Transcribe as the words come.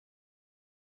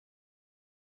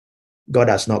God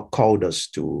has not called us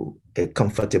to a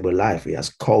comfortable life. He has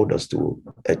called us to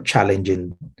a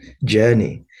challenging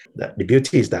journey. The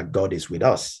beauty is that God is with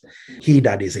us. He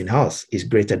that is in us is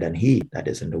greater than he that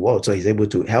is in the world. So he's able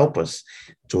to help us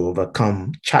to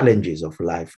overcome challenges of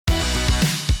life.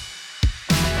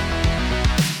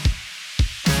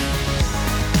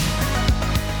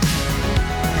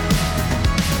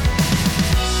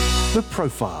 The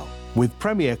Profile with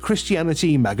Premier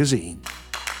Christianity Magazine.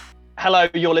 Hello,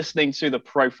 you're listening to The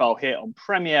Profile here on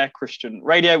Premier Christian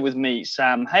Radio with me,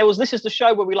 Sam Hales. This is the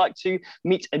show where we like to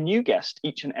meet a new guest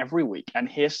each and every week and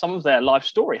hear some of their life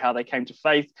story, how they came to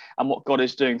faith and what God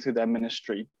is doing through their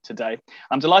ministry today.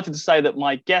 I'm delighted to say that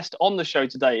my guest on the show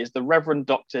today is the Rev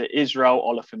Dr Israel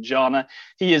Olofinjana.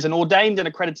 He is an ordained and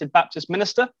accredited Baptist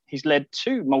minister. He's led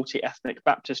 2 multi-ethnic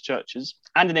Baptist churches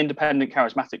and an independent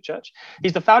charismatic church.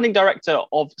 He's the founding director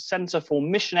of Centre for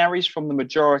Missionaries from the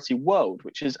Majority World,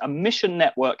 which is a mission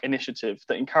network initiative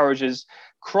that encourages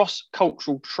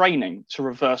cross-cultural training to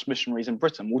reverse missionaries in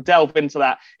Britain. We'll delve into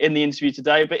that in the interview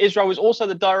today. But Israel is also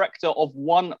the director of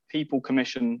One People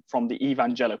Commission from the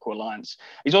Evangelical Alliance.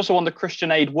 He's also on the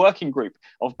Christian Aid Working Group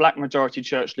of Black majority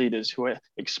church leaders who are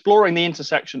exploring the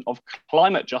intersection of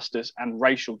climate justice and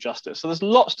racial justice. So there's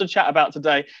lots to chat about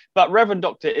today. But Reverend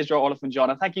Dr. Israel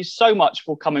Olofinjana, thank you so much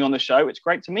for coming on the show. It's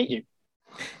great to meet you.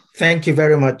 Thank you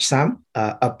very much, Sam.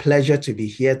 A pleasure to be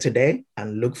here today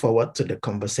and look forward to the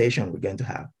conversation we're going to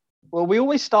have. Well, we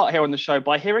always start here on the show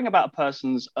by hearing about a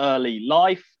person's early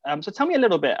life. So tell me a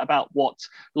little bit about what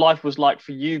life was like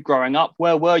for you growing up.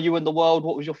 Where were you in the world?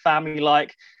 What was your family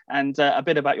like? And a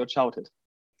bit about your childhood.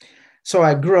 So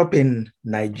I grew up in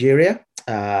Nigeria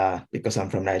because I'm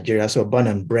from Nigeria, so born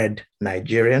and bred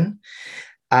Nigerian.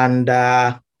 And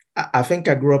I think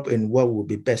I grew up in what would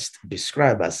be best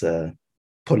described as a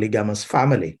polygamous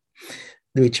family,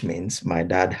 which means my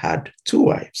dad had 2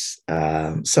 wives.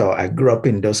 So I grew up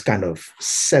in those kind of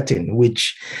setting,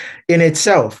 which in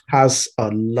itself has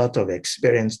a lot of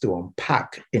experience to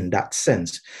unpack in that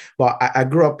sense. But I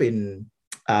grew up in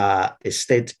a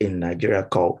state in Nigeria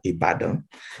called Ibadan,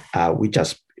 which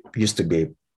used to be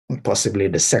possibly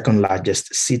the second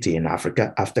largest city in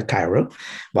Africa after Cairo.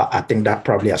 But I think that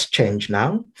probably has changed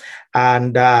now.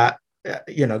 And,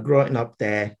 growing up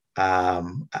there,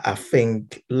 I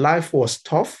think life was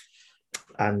tough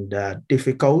and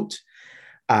difficult,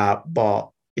 but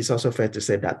it's also fair to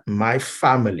say that my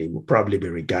family would probably be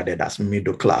regarded as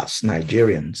middle-class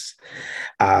Nigerians.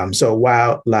 So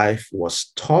while life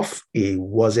was tough, it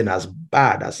wasn't as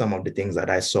bad as some of the things that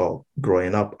I saw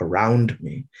growing up around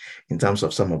me in terms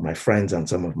of some of my friends and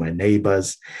some of my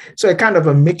neighbors. So a kind of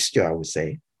a mixture, I would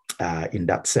say, in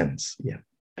that sense. Yeah.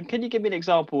 And can you give me an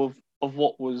example of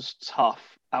what was tough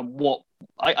and what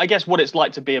it's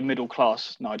like to be a middle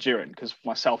class Nigerian? Because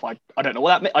myself, I don't know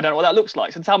what that looks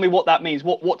like. So tell me what that means.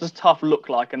 What does tough look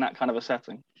like in that kind of a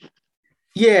setting?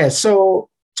 Yeah, so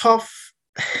tough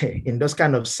in those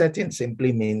kind of settings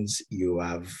simply means you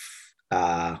have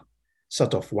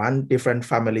sort of different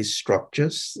family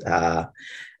structures. I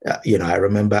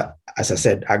remember, as I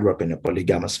said, I grew up in a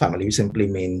polygamous family. It simply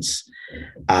means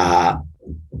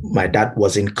my dad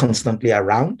wasn't constantly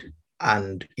around.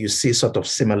 And you see sort of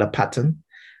similar pattern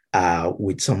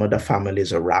with some other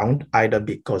families around, either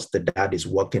because the dad is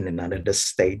working in another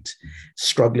state,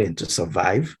 struggling to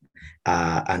survive.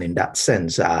 And in that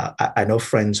sense, I know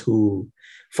friends who,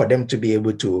 for them to be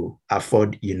able to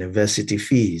afford university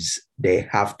fees, they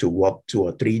have to work 2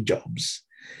 or 3 jobs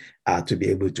to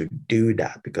be able to do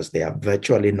that because they have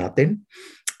virtually nothing.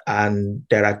 And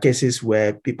there are cases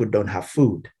where people don't have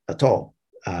food at all.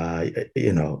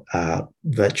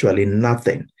 Virtually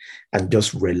nothing, and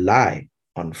just rely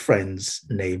on friends,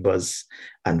 neighbors,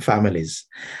 and families.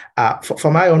 For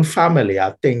my own family,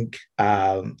 I think,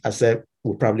 I said,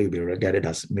 we'll probably be regarded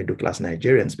as middle-class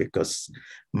Nigerians because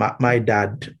my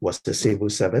dad was a civil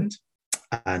servant.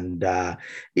 And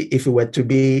if it were to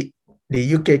be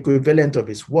the UK equivalent of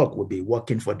his work, would be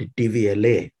working for the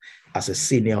DVLA as a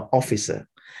senior officer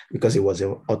because he was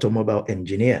an automobile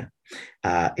engineer.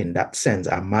 In that sense,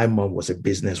 and my mom was a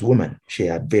businesswoman. She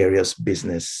had various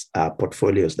business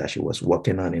portfolios that she was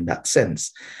working on in that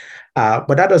sense. But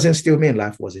that doesn't still mean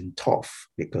life wasn't tough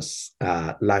because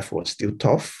life was still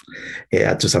tough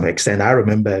to some extent. I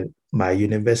remember my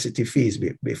university fees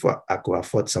before I could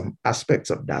afford some aspects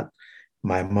of that.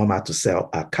 My mom had to sell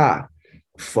a car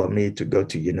for me to go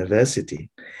to university.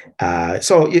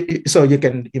 So you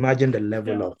can imagine the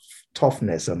level of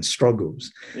toughness and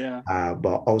struggles. Yeah.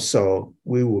 But also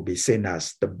we will be seen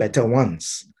as the better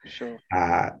ones. Sure.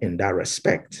 In that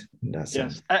respect. In that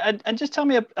sense. Yes. And just tell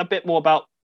me a bit more about,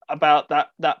 about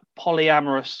that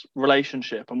polyamorous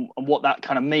relationship and what that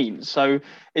kind of means. So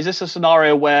is this a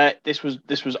scenario where this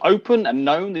was open and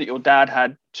known that your dad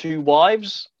had two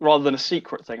wives rather than a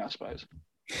secret thing, I suppose?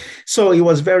 So it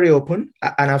was very open.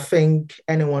 And I think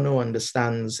anyone who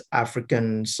understands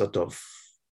African sort of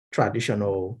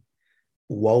traditional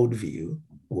worldview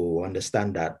will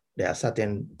understand that there are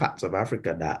certain parts of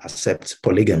Africa that accept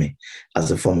polygamy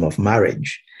as a form of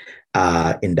marriage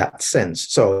in that sense.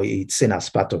 So it's seen as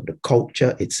part of the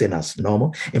culture, it's seen as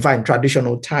normal. In fact, in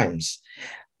traditional times,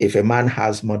 if a man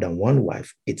has more than one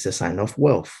wife, it's a sign of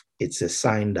wealth. It's a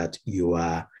sign that you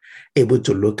are able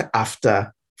to look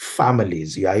after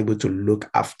families. You are able to look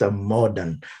after more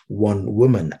than one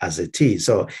woman as it is.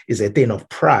 So it's a thing of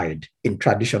pride in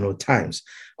traditional times.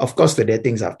 Of course, today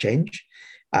things have changed,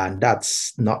 and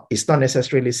it's not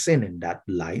necessarily seen in that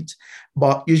light.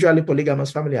 But usually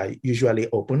polygamous families are usually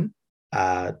open.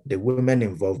 The women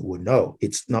involved will know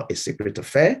it's not a secret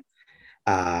affair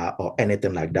or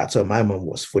anything like that. So my mom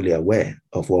was fully aware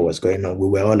of what was going on. We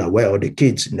were all aware, all the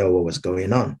kids know what was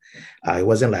going on. It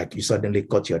wasn't like you suddenly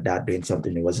caught your dad doing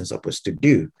something he wasn't supposed to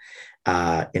do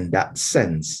in that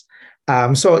sense.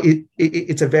 So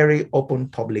it's a very open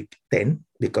public thing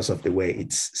because of the way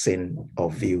it's seen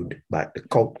or viewed by the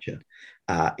culture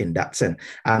in that sense.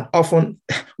 And often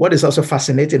what is also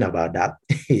fascinating about that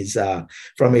is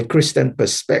from a Christian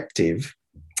perspective,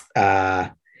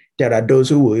 there are those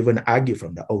who will even argue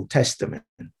from the Old Testament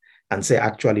and say,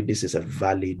 actually, this is a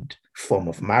valid form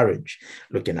of marriage,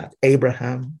 looking at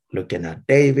Abraham, looking at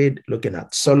David, looking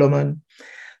at Solomon.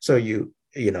 So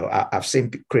I've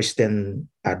seen Christian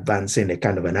advancing a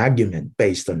kind of an argument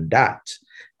based on that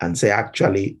and say,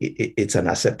 actually, it's an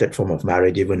accepted form of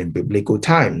marriage, even in biblical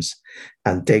times,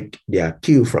 and take their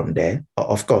cue from there.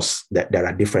 Of course, there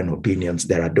are different opinions.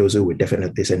 There are those who would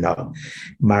definitely say, no,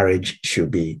 marriage should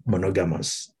be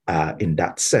monogamous in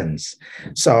that sense.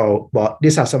 So, but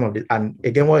these are some of the, and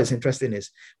again, what is interesting is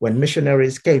when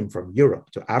missionaries came from Europe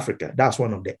to Africa, that's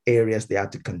one of the areas they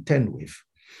had to contend with.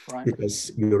 Right.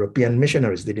 Because European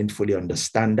missionaries didn't fully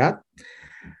understand that.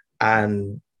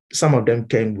 And some of them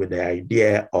came with the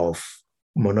idea of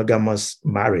monogamous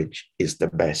marriage is the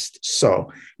best.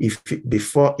 So if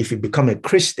you become a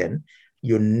Christian,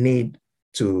 you need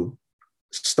to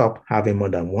stop having more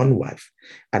than one wife.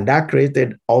 And that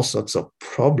created all sorts of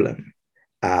problems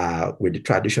with the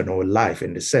traditional life,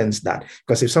 in the sense that,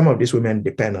 because if some of these women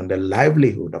depend on the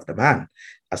livelihood of the man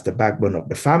as the backbone of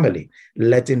the family,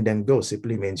 letting them go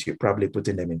simply means you're probably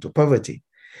putting them into poverty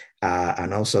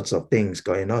and all sorts of things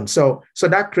going on. So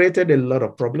that created a lot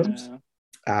of problems.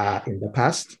 In the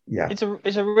past. Yeah. It's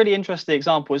a really interesting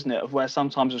example, isn't it, of where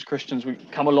sometimes as Christians we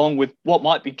come along with what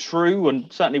might be true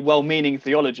and certainly well-meaning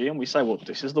theology, and we say, well,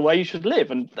 this is the way you should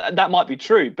live, and that might be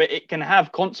true, but it can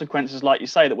have consequences, like you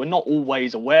say, that we're not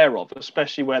always aware of,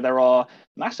 especially where there are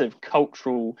massive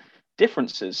cultural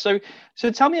differences. So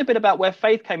tell me a bit about where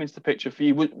faith came into the picture for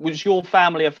you. Was your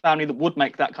family a family that would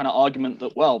make that kind of argument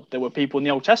that, well, there were people in the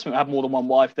Old Testament who had more than one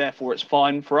wife, therefore it's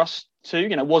fine for us too?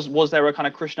 Was there a kind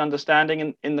of Christian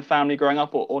understanding in the family growing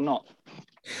up or not?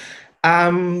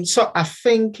 So I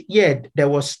think, there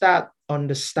was that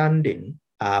understanding,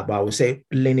 but I would say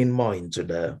leaning more into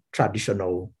the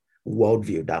traditional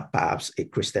worldview than perhaps a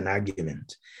Christian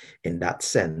argument in that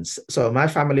sense. So my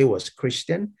family was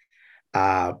Christian,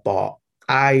 but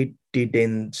I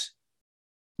didn't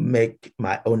make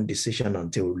my own decision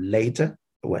until later,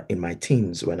 in my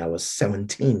teens, when I was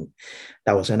 17.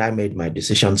 That was when I made my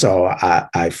decision. So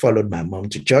I followed my mom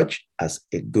to church, as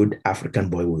a good African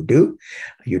boy will do.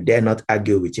 You dare not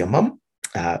argue with your mom.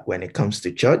 When it comes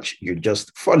to church, you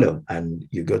just follow and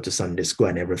you go to Sunday school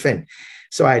and everything.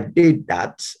 So I did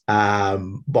that,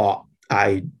 but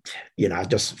I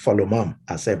just follow mom,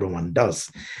 as everyone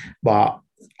does. But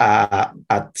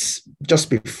at just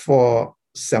before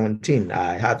 17,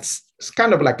 I had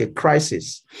kind of like a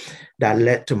crisis that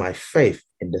led to my faith,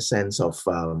 in the sense of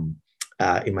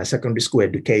in my secondary school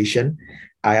education,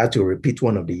 I had to repeat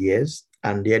one of the years.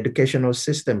 And the educational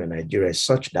system in Nigeria is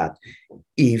such that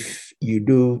if you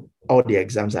do all the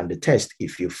exams and the test,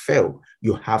 if you fail,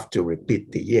 you have to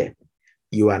repeat the year.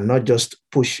 You are not just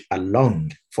pushed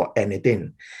along for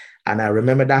anything. And I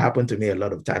remember that happened to me a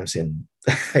lot of times in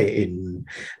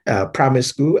primary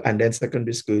school and then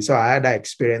secondary school. So I had that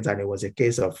experience, and it was a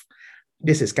case of,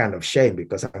 this is kind of shame,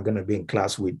 because I'm going to be in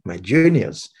class with my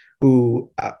juniors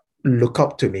who look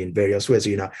up to me in various ways.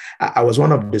 I was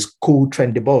one of these cool,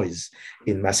 trendy boys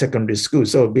in my secondary school.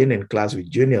 So being in class with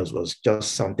juniors was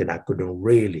just something I couldn't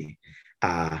really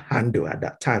handle at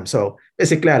that time. So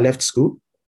basically I left school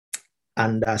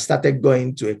and started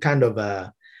going to a kind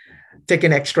of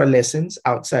taking extra lessons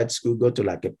outside school, go to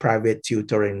like a private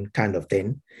tutoring kind of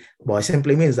thing. But it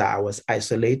simply means that I was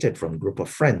isolated from a group of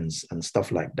friends and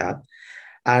stuff like that.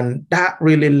 And that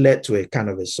really led to a kind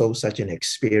of a soul searching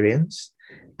experience.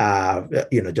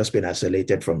 Just being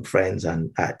isolated from friends.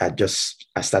 And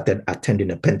I started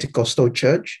attending a Pentecostal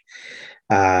church,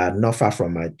 not far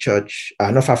from my church,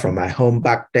 not far from my home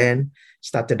back then.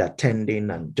 Started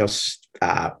attending and just,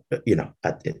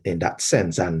 in that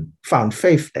sense, and found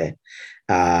faith there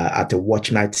at a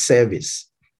watch night service.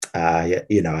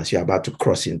 As you're about to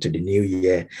cross into the new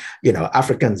year,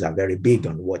 Africans are very big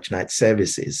on watch night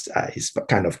services. It's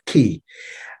kind of key.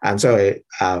 And so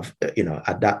I've,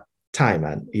 at that time,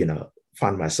 and,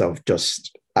 found myself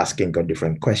just asking God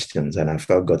different questions. And I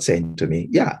felt God saying to me,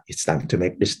 yeah, it's time to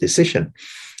make this decision,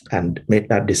 and made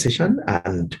that decision.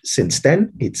 And since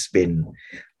then, it's been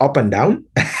up and down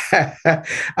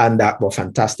and that was a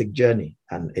fantastic journey,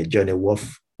 and a journey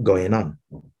worth going on.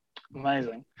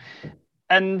 Amazing.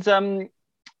 And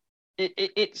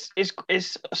it's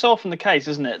so often the case,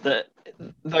 isn't it, that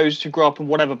those who grow up in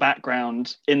whatever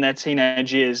background in their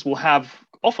teenage years will have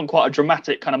often quite a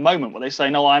dramatic kind of moment where they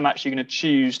say, no, I'm actually going to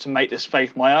choose to make this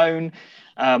faith my own.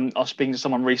 I was speaking to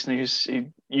someone recently who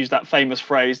used that famous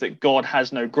phrase that God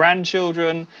has no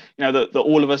grandchildren, that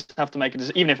all of us have to make a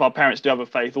decision. Even if our parents do have a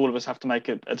faith, all of us have to make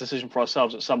a decision for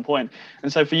ourselves at some point.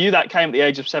 And so for you, that came at the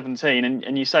age of 17,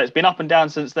 and you say it's been up and down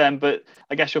since then, but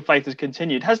I guess your faith has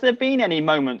continued. Has there been any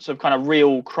moments of kind of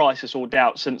real crisis or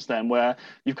doubt since then where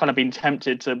you've kind of been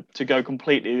tempted to go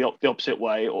completely the opposite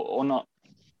way or not?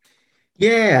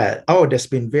 Yeah. Oh, there's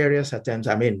been various attempts.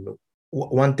 I mean,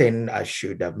 one thing I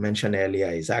should have mentioned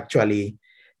earlier is actually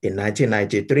in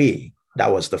 1993,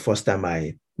 that was the first time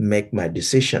I make my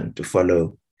decision to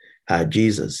follow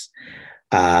Jesus.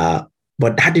 But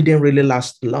that didn't really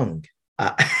last long.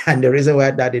 And the reason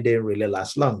why that didn't really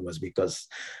last long was because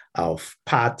of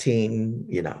partying,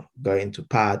 going to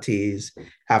parties,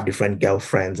 have different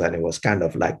girlfriends, and it was kind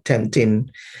of like tempting.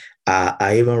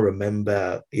 I even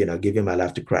remember, giving my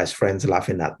life to Christ, friends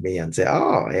laughing at me and say,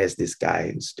 oh, here's this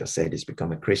guy who's just said he's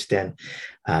become a Christian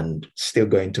and still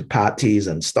going to parties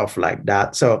and stuff like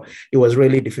that. So it was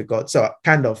really difficult. So I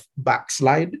kind of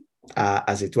backslide,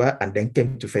 as it were, and then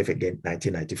came to faith again in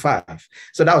 1995.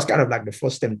 So that was kind of like the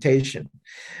first temptation,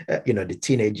 the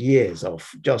teenage years of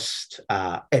just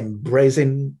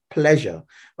embracing pleasure,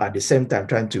 but at the same time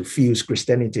trying to fuse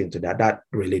Christianity into that. That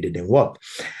really didn't work.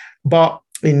 But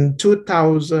in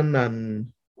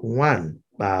 2001,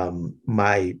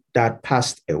 my dad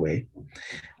passed away.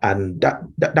 And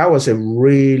that was a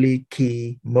really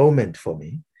key moment for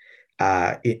me,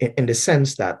 in the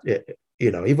sense that,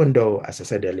 even though, as I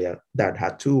said earlier, Dad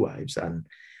had two wives, and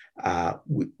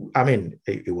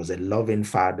it was a loving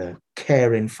father,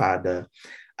 caring father,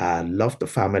 loved the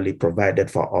family, provided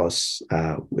for us,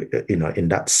 in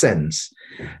that sense.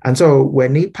 And so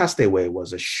when he passed away, it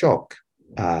was a shock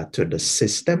to the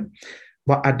system,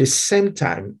 but at the same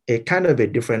time, a kind of a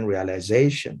different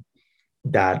realization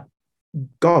that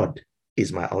God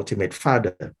is my ultimate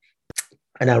father.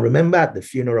 And I remember at the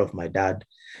funeral of my dad,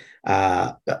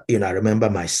 I remember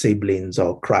my siblings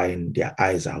all crying their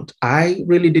eyes out. I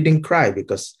really didn't cry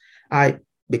because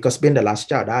being the last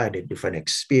child, I had a different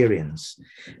experience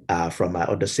from my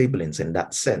other siblings in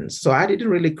that sense. So I didn't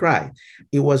really cry.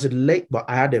 It was late, but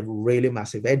I had a really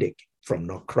massive headache from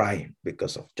not crying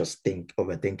because of just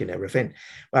overthinking everything.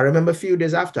 But I remember a few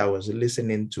days after, I was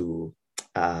listening to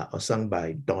a song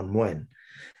by Don Moen,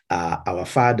 Our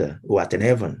Father who art in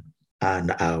heaven,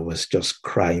 and I was just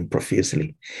crying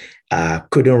profusely.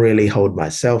 Couldn't really hold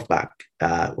myself back.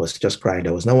 Was just crying.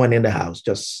 There was no one in the house,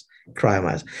 just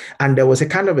crying. And there was a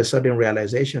kind of a sudden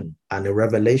realization and a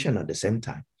revelation at the same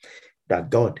time that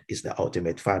God is the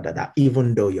ultimate father, that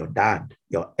even though your dad,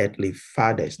 your earthly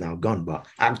father, is now gone, but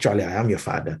actually I am your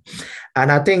father.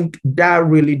 And I think that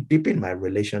really deepened my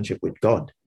relationship with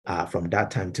God from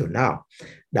that time till now,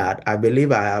 that I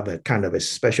believe I have a kind of a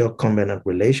special covenant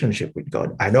relationship with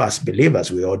God. I know as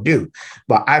believers, we all do,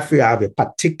 but I feel I have a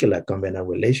particular covenant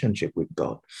relationship with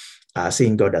God,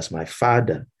 seeing God as my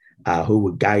father, who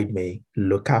will guide me,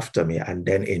 look after me, and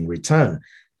then in return,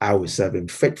 I will serve him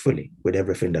faithfully with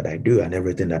everything that I do and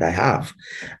everything that I have.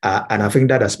 And I think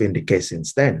that has been the case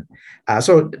since then.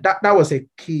 So that was a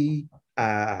key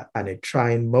and a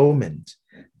trying moment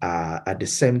at the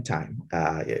same time,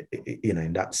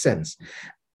 in that sense.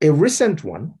 A recent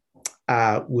one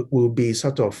will be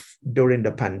sort of during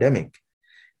the pandemic.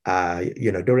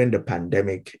 During the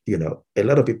pandemic, a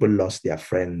lot of people lost their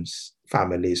friends,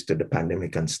 families to the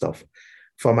pandemic and stuff.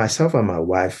 For myself and my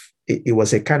wife, it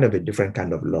was a kind of a different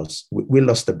kind of loss. We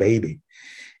lost a baby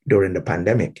during the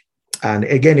pandemic. And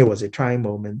again, it was a trying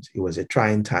moment. It was a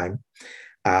trying time,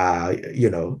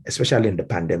 especially in the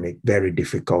pandemic, very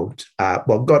difficult.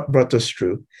 But God brought us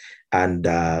through. And,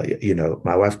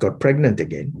 my wife got pregnant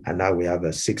again. And now we have a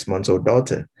 6-month-old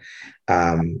daughter.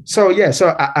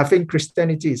 So I think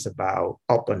Christianity is about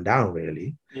up and down,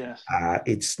 really. Yes.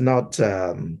 It's not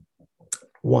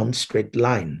one straight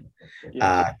line.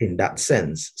 Yes. In that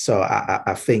sense. So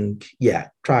I think,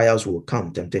 trials will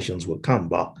come, temptations will come,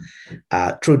 but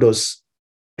through those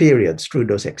periods, through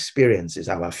those experiences,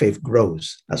 our faith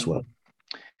grows as well.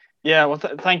 Yeah, well,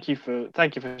 thank you for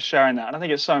sharing that. And I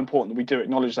think it's so important that we do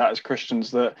acknowledge that as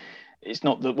Christians, that it's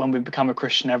not that when we become a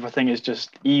Christian, everything is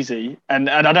just easy. And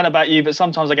I don't know about you, but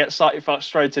sometimes I get slightly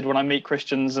frustrated when I meet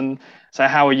Christians and say,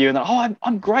 how are you? And they're,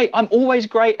 I'm great. I'm always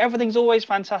great. Everything's always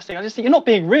fantastic. I just think, you're not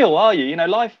being real, are you?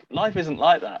 Life isn't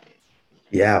like that.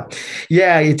 Yeah,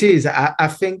 it is. I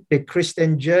think the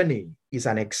Christian journey is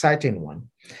an exciting one.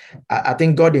 I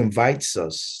think God invites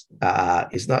us.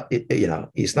 It's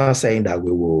not saying that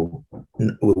we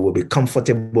will be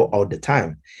comfortable all the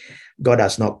time. God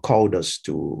has not called us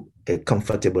to a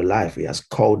comfortable life. He has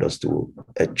called us to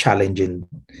a challenging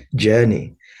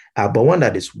journey, but one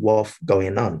that is worth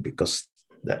going on, because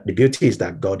the beauty is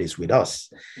that God is with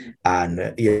us,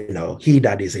 and he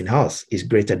that is in us is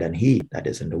greater than he that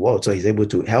is in the world. So he's able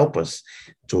to help us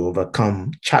to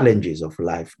overcome challenges of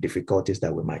life, difficulties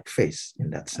that we might face in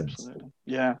that sense. Absolutely.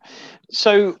 Yeah.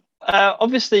 So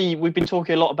obviously we've been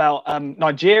talking a lot about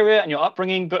Nigeria and your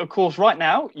upbringing, but of course right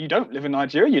now you don't live in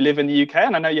Nigeria, you live in the UK,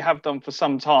 and I know you have done for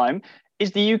some time.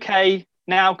 Is the UK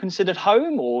now considered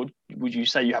home, or would you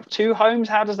say you have two homes?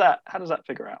 How does that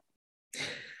figure out?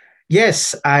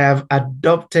 Yes, I have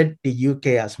adopted the UK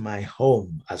as my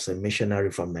home as a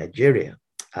missionary from Nigeria.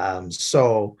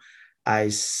 So I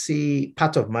see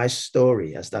part of my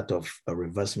story as that of a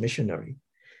reverse missionary,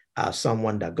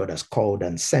 someone that God has called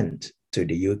and sent to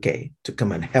the UK to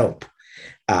come and help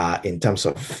in terms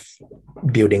of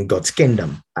building God's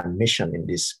kingdom and mission in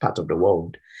this part of the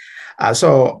world.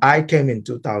 So I came in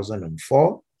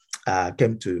 2004,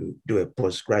 came to do a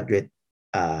postgraduate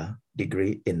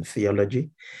degree in theology.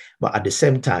 But at the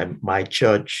same time, my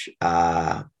church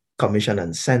commissioned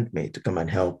and sent me to come and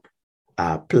help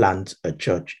plant a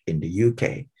church in the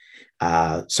UK.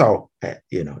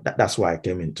 That's why I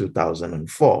came in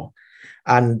 2004.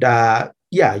 And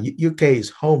UK is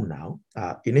home now.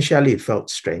 Initially, it felt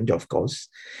strange, of course.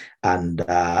 And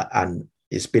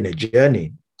it's been a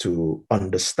journey to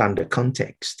understand the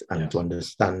context and to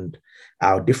understand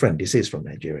how different this is from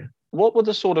Nigeria. What were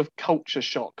the sort of culture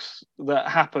shocks that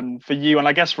happened for you, and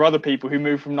I guess for other people who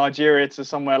moved from Nigeria to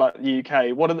somewhere like the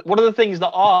UK? What are the things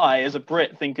that I, as a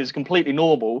Brit, think is completely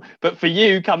normal, but for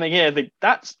you coming here, think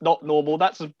that's not normal?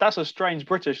 That's a strange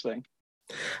British thing.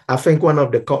 I think one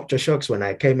of the culture shocks when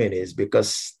I came in is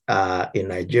because in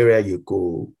Nigeria you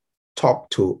could talk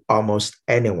to almost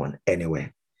anyone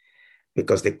anywhere,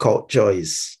 because the culture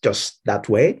is just that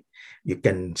way. You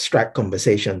can strike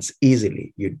conversations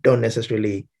easily. You don't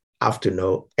necessarily have to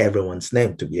know everyone's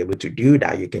name to be able to do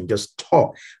that. You can just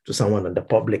talk to someone on the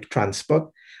public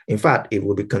transport. In fact, it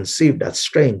will be conceived as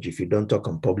strange if you don't talk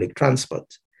on public transport.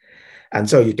 And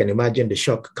so you can imagine the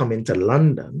shock coming to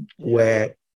London,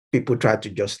 where people try to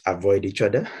just avoid each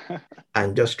other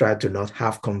and just try to not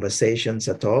have conversations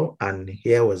at all. And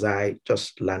here was I,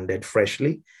 just landed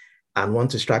freshly and want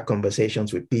to strike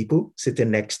conversations with people sitting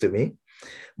next to me.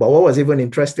 But what was even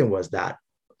interesting was that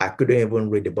I couldn't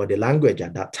even read the body language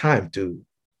at that time to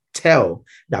tell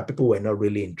that people were not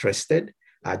really interested.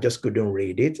 I just couldn't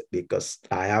read it because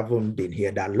I haven't been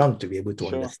here that long to be able to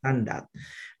understand that.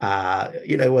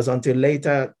 It was until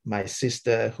later my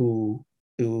sister who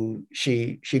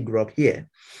she grew up here.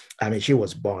 I mean, she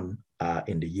was born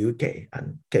in the UK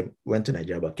and went to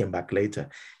Nigeria, but came back later.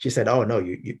 She said, "Oh no,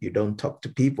 you don't talk to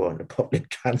people on the public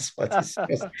transport.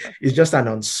 It's just an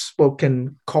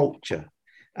unspoken culture,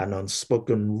 an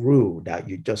unspoken rule that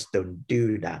you just don't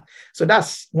do that." So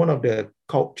that's one of the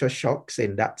culture shocks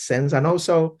in that sense. And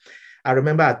also, I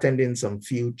remember attending some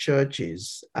few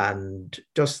churches and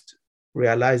just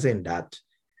realizing that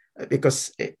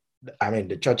because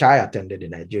the church I attended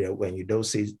in Nigeria, when you don't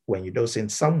see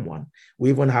someone, we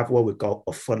even have what we call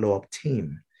a follow-up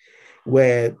team,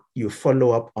 where you follow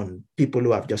up on people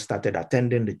who have just started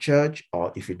attending the church,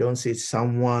 or if you don't see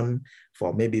someone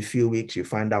for maybe a few weeks, you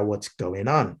find out what's going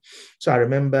on. So I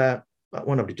remember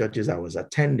one of the churches I was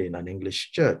attending, an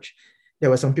English church, there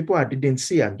were some people I didn't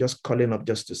see. I'm just calling up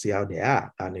just to see how they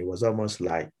are. And it was almost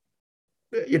like,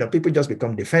 people just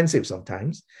become defensive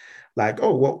sometimes. Like,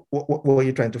 oh, what were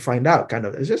you trying to find out? Kind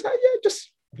of, it's just like,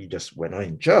 you just were not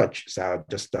in church. So I'll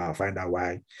just find out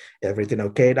why everything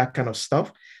okay, that kind of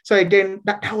stuff. So again,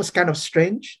 that was kind of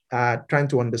strange, trying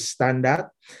to understand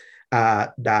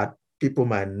that people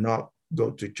might not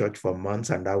go to church for months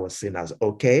and that was seen as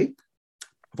okay.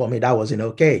 For me, that wasn't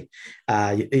okay.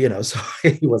 So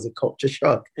it was a culture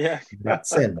shock Yeah. in that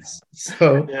sense.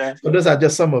 So, Yeah. so those are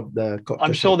just some of the culture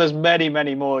I'm sure shocks. there's many,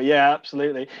 many more. Yeah,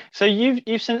 absolutely. So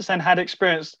you've since then had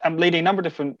experience leading a number of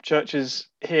different churches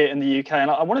here in the UK,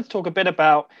 and I wanted to talk a bit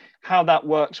about how that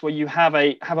works, where you have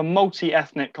a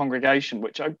multi-ethnic congregation,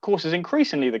 which of course is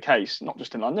increasingly the case, not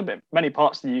just in London, but many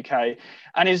parts of the UK,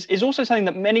 and is also something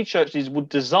that many church leaders would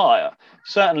desire.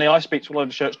 Certainly, I speak to a lot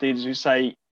of church leaders who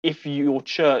say, if your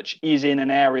church is in an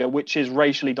area which is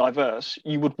racially diverse,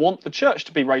 you would want the church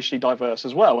to be racially diverse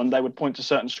as well. And they would point to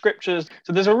certain scriptures.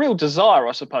 So there's a real desire,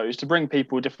 I suppose, to bring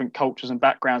people with different cultures and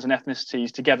backgrounds and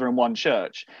ethnicities together in one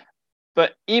church.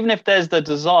 But even if there's the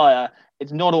desire,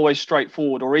 it's not always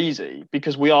straightforward or easy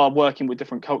because we are working with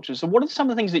different cultures. So what are some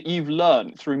of the things that you've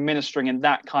learned through ministering in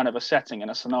that kind of a setting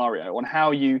and a scenario on how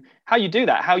you do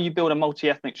that, how you build a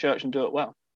multi-ethnic church and do it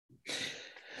well?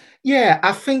 Yeah,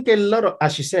 I think a lot of,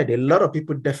 as you said, a lot of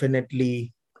people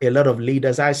definitely, a lot of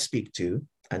leaders I speak to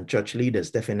and church leaders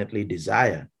definitely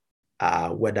desire,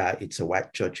 whether it's a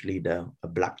white church leader, a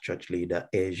Black church leader,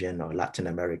 Asian or Latin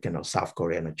American or South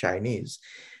Korean or Chinese,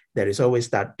 there is always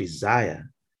that desire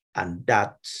and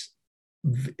that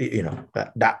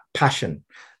passion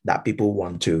that people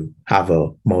want to have a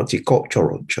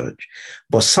multicultural church.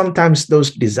 But sometimes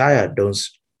those desires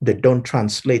don't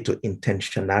translate to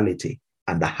intentionality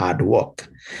and the hard work.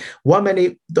 What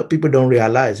many people don't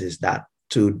realize is that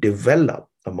to develop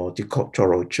a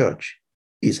multicultural church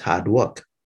is hard work.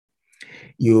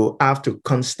 You have to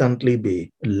constantly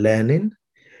be learning.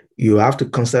 You have to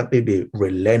constantly be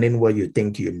relearning what you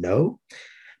think you know.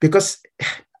 Because,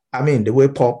 the way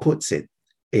Paul puts it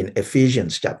in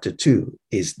Ephesians chapter 2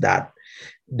 is that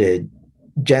the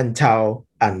Gentile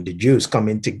and the Jews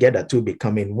coming together to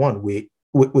becoming one. We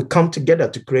come together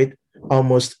to create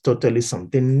almost totally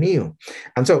something new.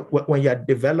 And so when you're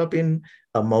developing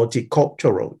a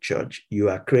multicultural church, you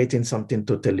are creating something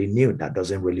totally new that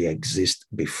doesn't really exist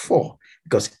before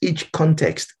because each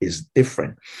context is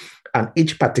different. And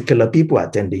each particular people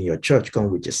attending your church come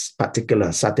with a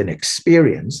particular certain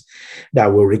experience that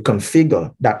will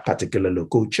reconfigure that particular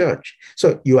local church.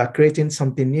 So you are creating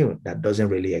something new that doesn't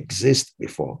really exist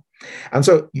before. And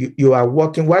so you are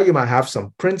working, while you might have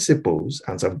some principles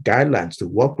and some guidelines to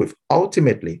work with,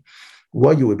 ultimately,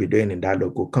 what you will be doing in that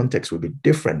local context will be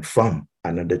different from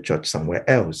another church somewhere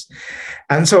else.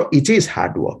 And so it is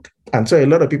hard work. And so a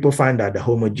lot of people find that the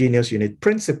homogeneous unit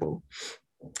principle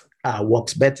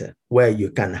works better, where you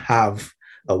can have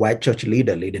a white church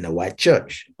leader leading a white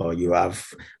church, or you have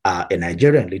a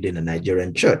Nigerian leading a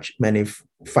Nigerian church. Many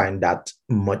find that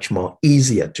much more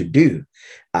easier to do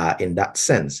in that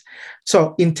sense.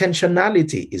 So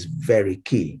intentionality is very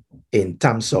key in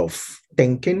terms of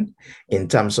thinking, in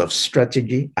terms of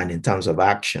strategy, and in terms of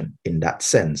action in that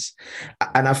sense.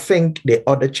 And I think the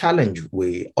other challenge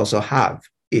we also have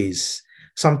is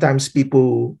sometimes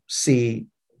people see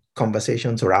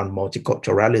conversations around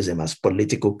multiculturalism as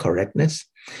political correctness.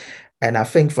 And I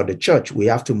think for the church, we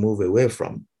have to move away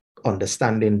from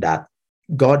understanding that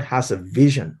God has a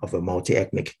vision of a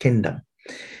multi-ethnic kingdom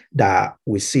that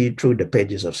we see through the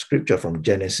pages of scripture from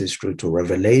Genesis through to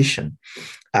Revelation.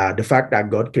 The fact that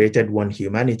God created one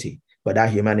humanity, but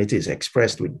that humanity is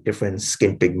expressed with different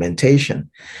skin pigmentation,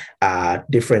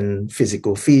 different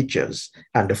physical features.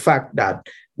 And the fact that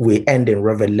we end in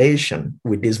Revelation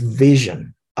with this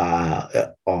vision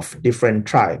of different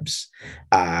tribes,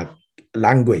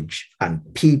 language, and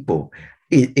people.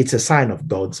 It's a sign of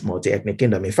God's multi-ethnic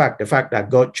kingdom. In fact, the fact that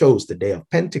God chose the day of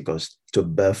Pentecost to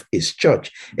birth his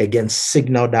church, again,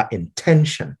 signal that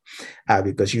intention,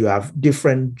 because you have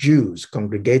different Jews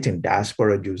congregating,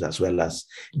 diaspora Jews, as well as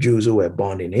Jews who were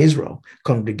born in Israel,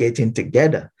 congregating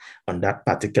together on that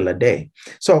particular day.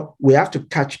 So we have to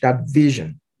catch that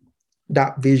vision.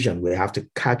 We have to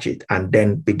catch it and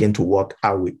then begin to work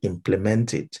how we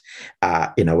implement it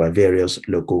in our various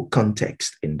local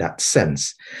contexts in that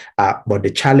sense. But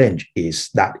the challenge is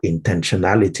that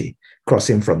intentionality,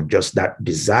 crossing from just that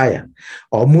desire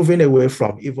or moving away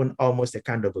from even almost a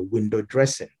kind of a window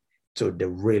dressing to the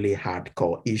really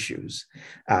hardcore issues.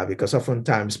 Because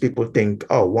oftentimes people think,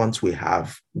 once we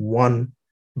have one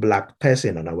Black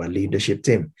person on our leadership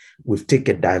team, we've ticked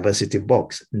a diversity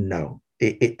box. No.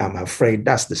 I'm afraid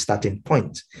that's the starting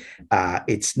point.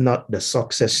 It's not the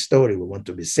success story we want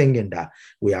to be singing, that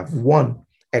we have one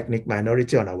ethnic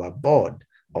minority on our board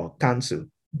or council.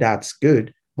 That's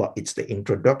good, but it's the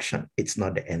introduction. It's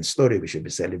not the end story we should be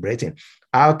celebrating.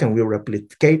 How can we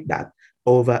replicate that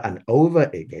over and over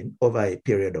again over a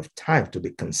period of time to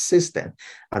be consistent?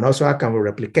 And also, how can we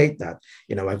replicate that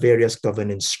in our various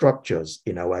governing structures,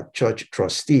 in our church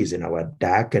trustees, in our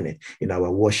diaconate, in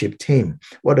our worship team?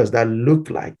 What does that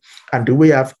look like? And do we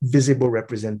have visible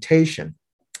representation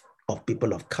of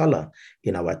people of color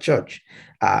in our church?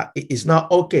 It's not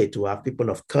okay to have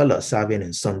people of color serving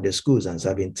in Sunday schools and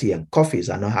serving tea and coffees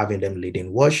and not having them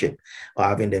leading worship or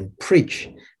having them preach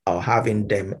or having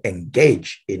them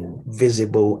engage in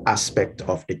visible aspect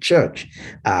of the church.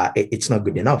 It's not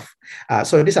good enough.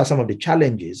 So these are some of the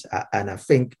challenges. And I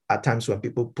think at times when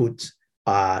people put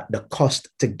the cost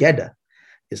together,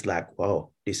 it's like, wow,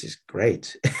 this is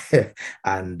great.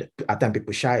 And at times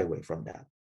people shy away from that.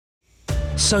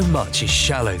 So much is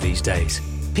shallow these days.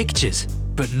 Pictures,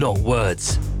 but not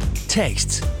words.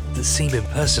 Texts that seem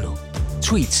impersonal.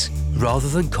 Tweets rather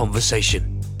than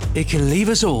conversation. It can leave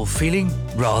us all feeling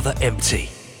rather empty.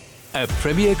 At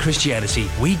Premier Christianity,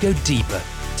 we go deeper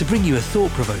to bring you a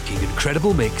thought-provoking and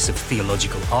credible mix of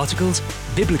theological articles,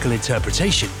 biblical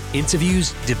interpretation,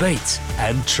 interviews, debates,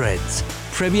 and trends.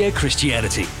 Premier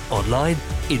Christianity, online,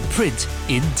 in print,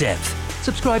 in depth.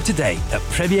 Subscribe today at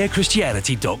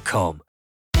premierchristianity.com.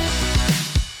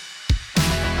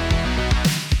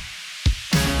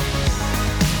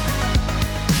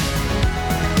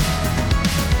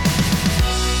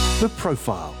 The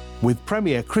Profile with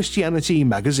Premier Christianity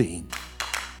Magazine.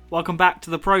 Welcome back to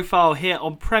The Profile here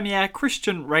on Premier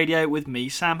Christian Radio with me,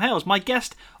 Sam Hales. My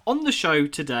guest on the show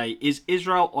today is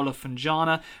Israel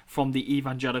Olofinjana from the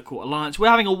Evangelical Alliance. We're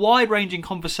having a wide-ranging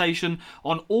conversation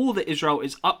on all that Israel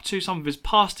is up to, some of his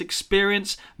past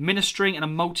experience ministering in a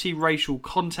multiracial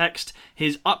context,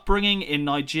 his upbringing in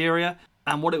Nigeria,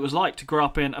 and what it was like to grow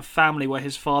up in a family where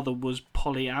his father was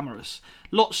polyamorous.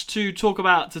 Lots to talk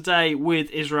about today with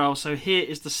Israel, so here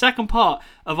is the second part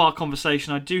of our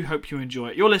conversation. I do hope you enjoy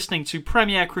it. You're listening to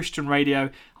Premier Christian Radio.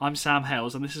 I'm Sam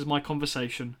Hales, and this is my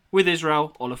conversation with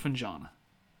Israel Olofinjana.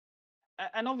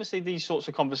 And obviously these sorts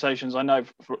of conversations, I know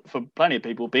for plenty of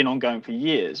people, have been ongoing for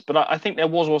years, but I think there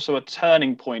was also a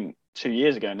turning point 2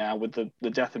 years ago now with the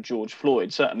death of George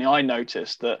Floyd. Certainly I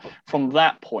noticed that from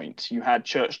that point you had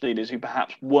church leaders who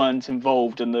perhaps weren't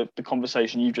involved in the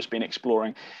conversation you've just been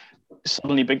exploring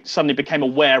suddenly became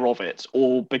aware of it,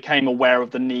 or became aware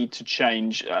of the need to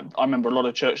change. I remember a lot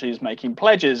of church leaders making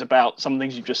pledges about some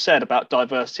things you've just said about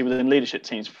diversity within leadership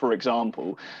teams, for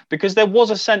example, because there was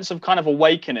a sense of kind of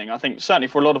awakening, I think, certainly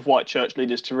for a lot of white church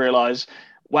leaders, to realize,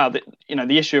 wow, that,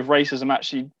 the issue of racism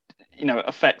actually,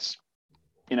 affects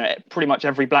pretty much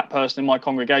every black person in my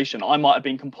congregation. I might have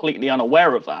been completely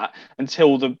unaware of that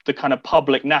until the kind of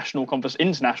public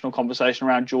international conversation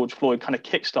around George Floyd kind of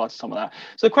kickstarted some of that.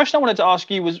 So the question I wanted to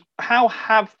ask you was, how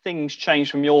have things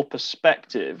changed from your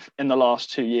perspective in the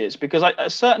last 2 years? Because a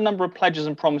certain number of pledges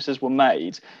and promises were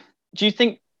made. Do you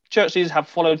think church leaders have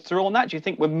followed through on that? Do you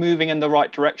think we're moving in the right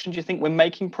direction? Do you think we're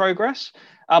making progress?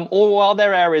 Or are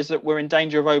there areas that we're in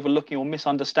danger of overlooking or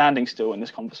misunderstanding still in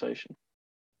this conversation?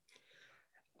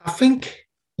 I think,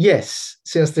 yes,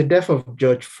 since the death of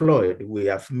George Floyd, we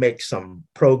have made some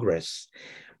progress,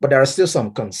 but there are still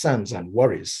some concerns and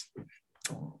worries.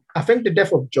 I think the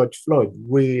death of George Floyd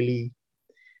really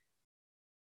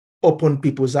opened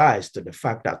people's eyes to the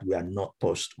fact that we are not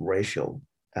post-racial,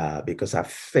 because I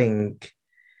think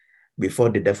before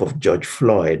the death of George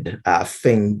Floyd, I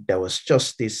think there was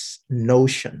just this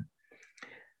notion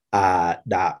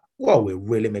that, well, we're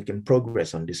really making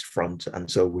progress on this front. And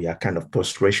so we are kind of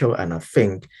post-racial. And I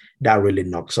think that really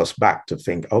knocks us back to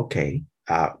think, okay,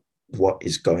 what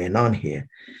is going on here?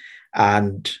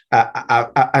 And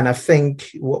I think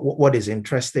what is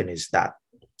interesting is that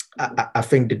I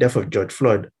think the death of George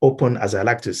Floyd opened, as I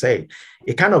like to say,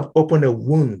 it kind of opened a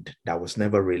wound that was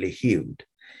never really healed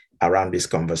around these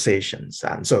conversations.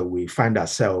 And so we find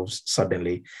ourselves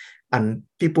suddenly, and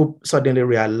people suddenly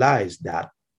realize that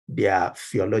their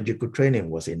theological training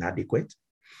was inadequate.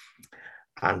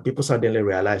 And people suddenly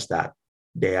realized that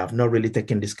they have not really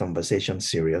taken this conversation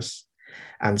serious.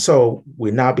 And so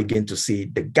we now begin to see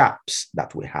the gaps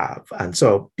that we have. And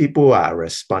so people are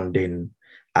responding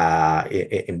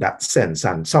in that sense.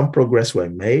 And some progress were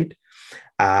made.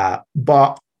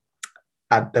 But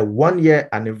at the 1 year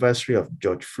anniversary of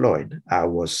George Floyd, I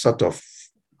was sort of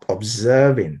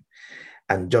observing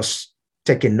and just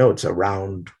taking notes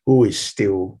around who is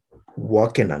still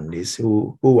working on this,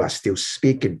 who are still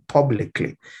speaking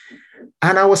publicly.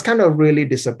 And I was kind of really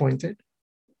disappointed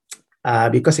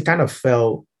because it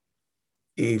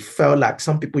felt like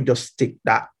some people just stick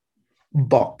that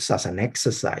box as an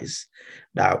exercise,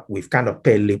 that we've kind of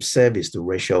paid lip service to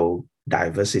racial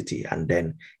diversity, and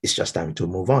then it's just time to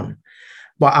move on.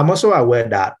 But I'm also aware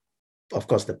that, of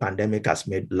course, the pandemic has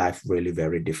made life really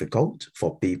very difficult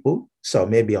for people. So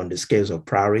maybe on the scales of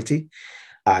priority,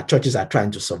 churches are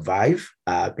trying to survive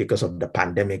because of the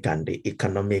pandemic and the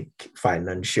economic,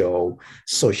 financial,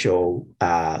 social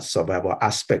survival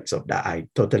aspects of that. I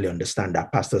totally understand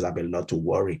that pastors have a lot to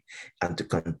worry and to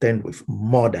contend with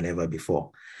more than ever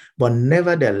before. But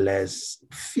nevertheless,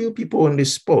 few people only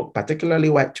spoke, particularly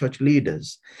white church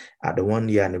leaders, at the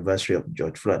 1-year anniversary of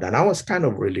George Floyd. And I was kind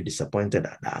of really disappointed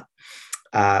at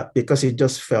that because it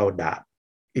just felt that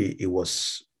it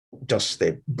was just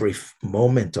a brief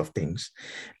moment of things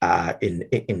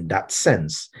in that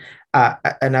sense.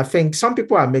 And I think some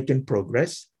people are making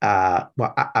progress, but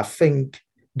I think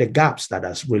the gaps that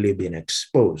has really been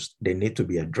exposed, they need to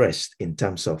be addressed in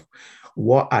terms of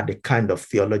what are the kind of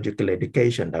theological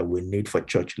education that we need for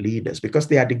church leaders, because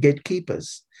they are the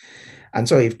gatekeepers. And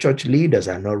so if church leaders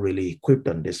are not really equipped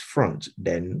on this front,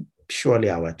 then surely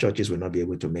our churches will not be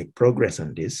able to make progress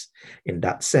on this in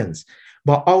that sense.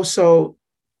 But also,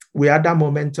 we had that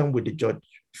momentum with the George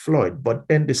Floyd, but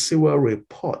then the Sewell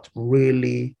report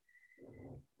really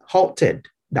halted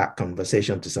that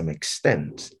conversation to some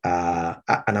extent. And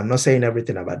I'm not saying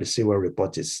everything about the Sewell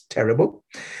report is terrible.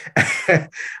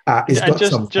 It's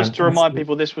got just to remind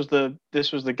people, this was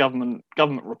the government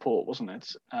report, wasn't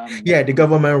it? Yeah, the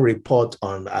government report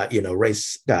on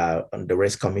race, on the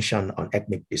Race Commission on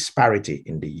Ethnic Disparity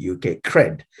in the UK,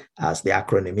 CRED, as the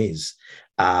acronym is.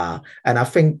 And I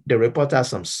think the report has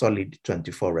some solid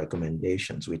 24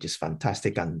 recommendations, which is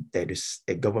fantastic. And there is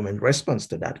a government response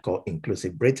to that called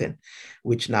Inclusive Britain,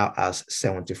 which now has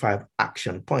 75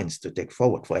 action points to take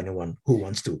forward for anyone who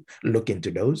wants to look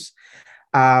into those.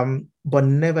 But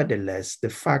nevertheless, the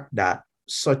fact that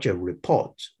such a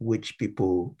report, which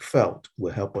people felt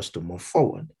will help us to move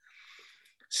forward,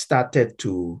 started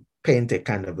to paint a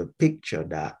kind of a picture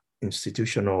that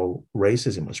institutional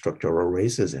racism or structural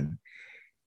racism,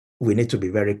 we need to be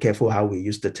very careful how we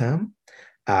use the term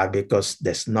because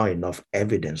there's not enough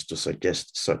evidence to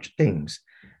suggest such things.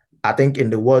 I think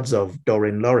in the words of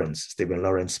Stephen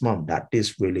Lawrence's mom, that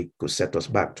this really could set us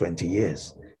back 20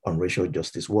 years on racial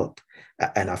justice work.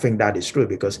 And I think that is true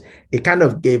because it kind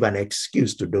of gave an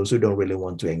excuse to those who don't really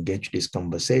want to engage this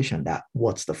conversation, that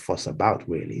what's the fuss about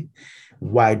really?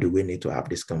 Why do we need to have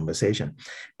this conversation?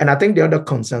 And I think the other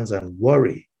concerns and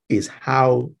worry is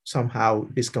how somehow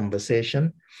this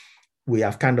conversation, we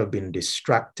have kind of been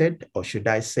distracted, or should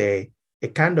I say, a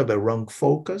kind of a wrong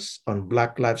focus on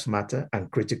Black Lives Matter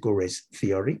and critical race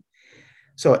theory.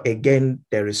 So again,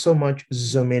 there is so much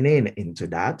zooming in into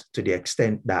that to the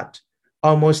extent that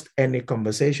almost any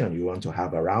conversation you want to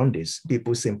have around this,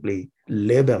 people simply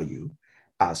label you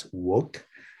as woke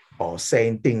or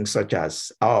saying things such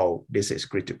as, oh, this is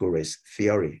critical race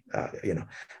theory.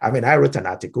 I wrote an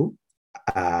article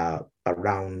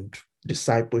around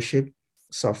discipleship,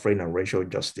 suffering and racial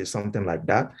justice, something like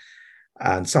that.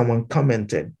 And someone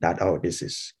commented that, oh, this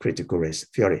is critical race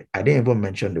theory. I didn't even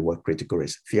mention the word critical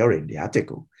race theory in the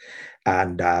article.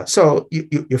 And so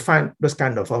you find this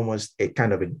kind of almost a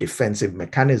kind of a defensive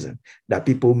mechanism that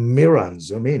people mirror and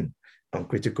zoom in on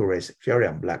critical race theory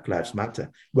and Black Lives Matter,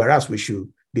 whereas we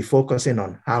should be focusing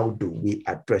on how do we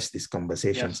address these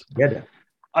conversations together.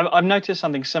 I've noticed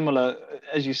something similar,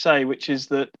 as you say, which is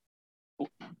that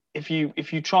if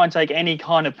you try and take any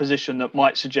kind of position that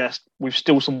might suggest we've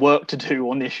still some work to do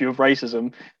on the issue of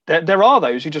racism, there are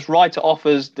those who just write it off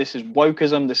as this is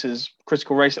wokeism, this is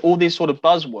critical race, all these sort of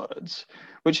buzzwords,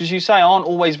 which, as you say, aren't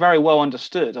always very well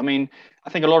understood. I mean, I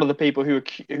think a lot of the people who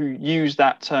use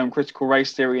that term critical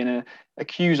race theory in an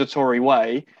accusatory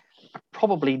way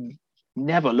probably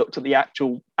never looked at the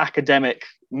actual academic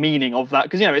meaning of that,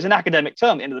 because it's an academic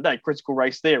term at the end of the day, critical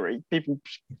race theory. People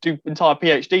do entire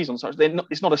PhDs on such.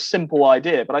 It's not a simple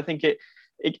idea, but I think it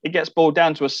gets boiled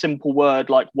down to a simple word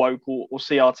like woke or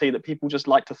CRT that people just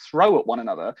like to throw at one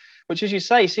another, which, as you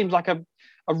say, seems like a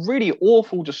really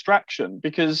awful distraction,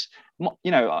 because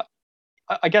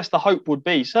I guess the hope would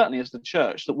be, certainly as the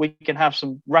church, that we can have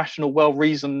some rational,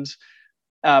 well-reasoned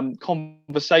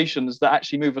conversations that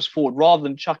actually move us forward rather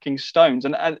than chucking stones.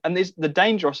 And the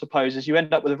danger, I suppose, is you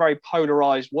end up with a very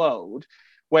polarized world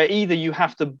where either you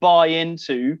have to buy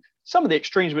into some of the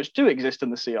extremes which do exist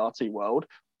in the CRT world,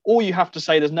 or you have to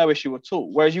say there's no issue at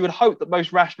all. Whereas you would hope that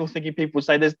most rational thinking people would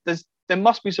say there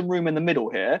must be some room in the middle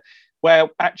here, where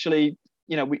actually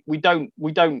we don't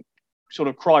sort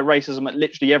of cry racism at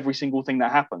literally every single thing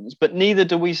that happens, but neither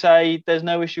do we say there's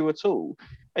no issue at all.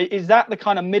 Is that the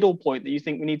kind of middle point that you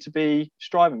think we need to be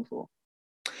striving for?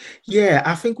 Yeah,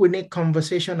 I think we need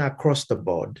conversation across the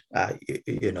board.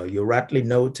 You rightly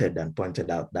noted and pointed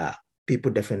out that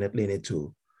people definitely need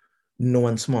to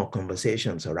nuance more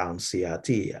conversations around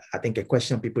CRT. I think a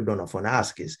question people don't often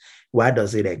ask is, why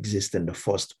does it exist in the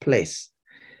first place?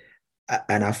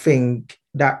 And I think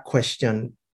that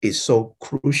question is so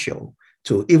crucial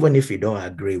to, even if you don't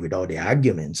agree with all the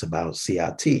arguments about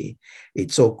CRT,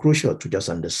 it's so crucial to just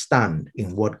understand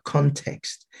in what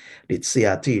context did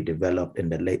CRT develop in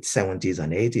the late 70s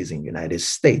and 80s in the United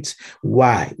States.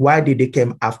 Why? Why did it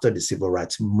come after the civil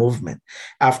rights movement,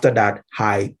 after that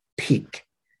high peak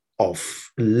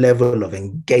of level of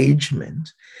engagement,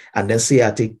 and then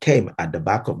CRT came at the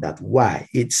back of that? Why?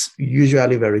 It's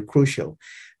usually very crucial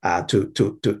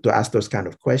to ask those kind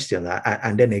of questions.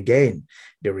 And then again,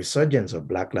 the resurgence of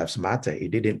Black Lives Matter,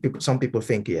 it didn't, some people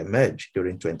think it emerged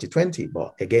during 2020,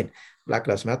 but again, Black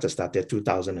Lives Matter started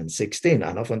 2016,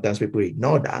 and oftentimes people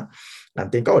ignore that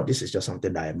and think, oh, this is just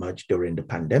something that emerged during the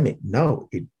pandemic. No,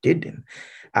 it didn't.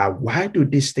 Why do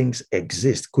these things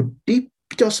exist? Could it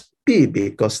just be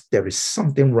because there is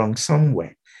something wrong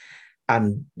somewhere?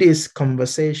 And these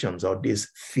conversations or this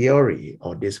theory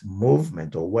or this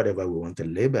movement or whatever we want to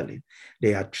label it,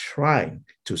 they are trying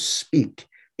to speak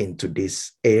into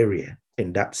this area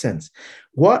in that sense.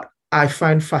 What I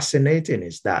find fascinating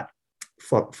is that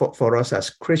for us as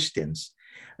Christians,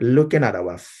 looking at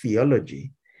our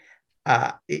theology,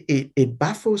 it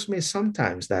baffles me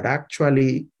sometimes that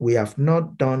actually we have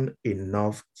not done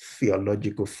enough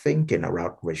theological thinking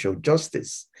around racial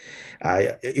justice.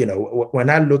 When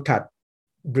I look at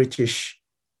British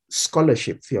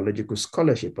scholarship, theological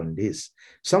scholarship on this,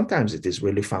 sometimes it is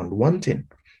really found wanting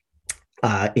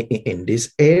in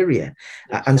this area.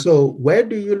 And so where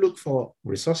do you look for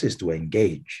resources to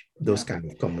engage those kind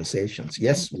of conversations?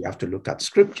 Yes, we have to look at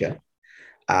scripture.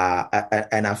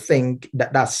 And I think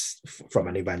that's from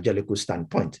an evangelical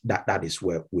standpoint, that is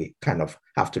where we kind of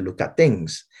have to look at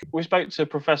things. We spoke to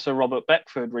Professor Robert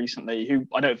Beckford recently, who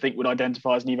I don't think would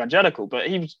identify as an evangelical, but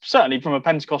he was certainly from a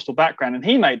Pentecostal background, and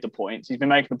he made the point, he's been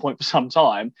making the point for some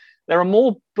time, there are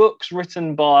more books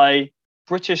written by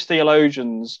British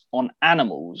theologians on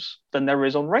animals than there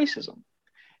is on racism.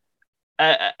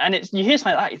 And you hear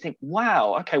something like that, you think,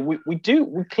 wow, okay, we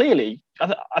clearly,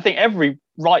 I think every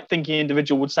right-thinking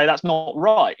individual would say that's not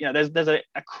right. There's a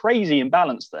crazy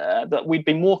imbalance there, that we'd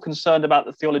be more concerned about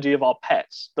the theology of our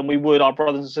pets than we would our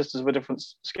brothers and sisters of a different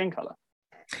skin color.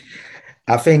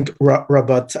 I think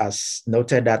Robert has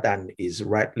noted that, and is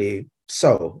rightly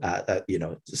so.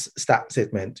 That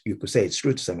statement, you could say it's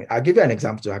true to some. I'll give you an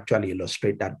example to actually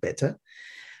illustrate that better.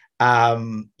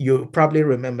 You probably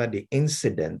remember the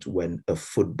incident when a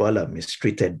footballer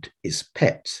mistreated his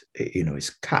pet, his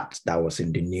cat, that was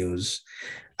in the news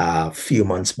a few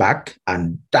months back.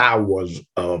 And that was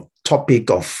a topic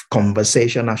of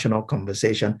conversation, national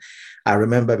conversation. I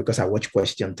remember because I watched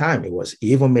Question Time.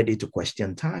 He even made it to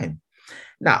Question Time.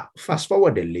 Now, fast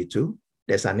forward a little,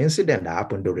 there's an incident that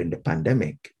happened during the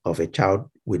pandemic of a child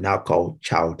we now call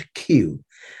Child Q,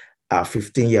 a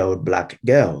 15-year-old Black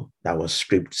girl that was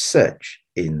stripped search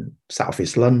in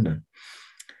Southeast London.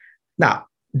 Now,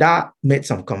 that made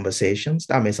some conversations,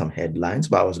 that made some headlines,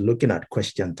 but I was looking at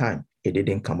Question Time. It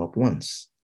didn't come up once.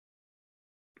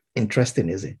 Interesting,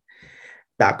 is it?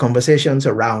 There are conversations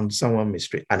around someone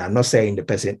mistreat, and I'm not saying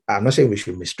we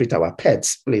should mistreat our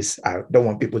pets, please. I don't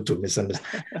want people to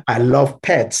misunderstand. I love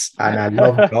pets and I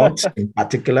love dogs in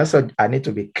particular, so I need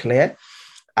to be clear.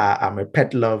 I'm a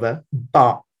pet lover,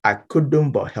 but I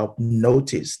couldn't but help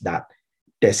notice that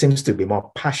there seems to be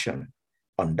more passion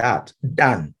on that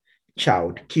than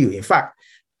Child Q. In fact,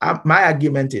 my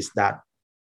argument is that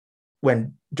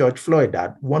when George Floyd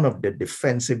died, one of the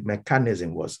defensive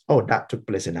mechanisms was, that took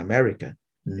place in America,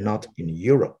 not in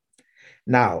Europe.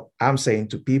 Now, I'm saying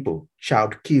to people,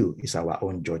 Child Q is our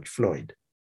own George Floyd.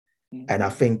 And I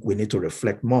think we need to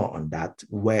reflect more on that.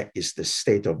 Where is the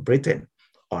state of Britain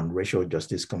on racial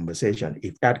justice conversation?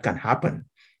 If that can happen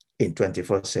in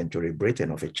 21st century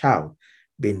Britain, of a child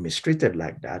being mistreated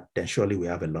like that, then surely we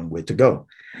have a long way to go.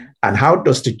 And how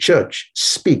does the church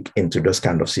speak into those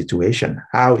kind of situations?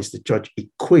 How is the church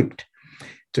equipped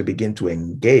to begin to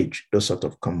engage those sort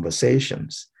of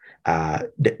conversations?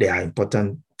 They are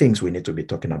important things we need to be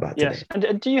talking about today.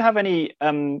 And do you have any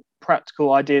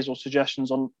practical ideas or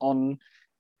suggestions on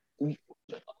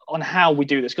how we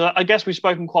do this? Because I guess we've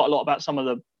spoken quite a lot about some of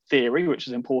the theory, which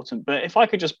is important, but if I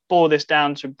could just boil this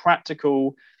down to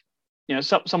practical,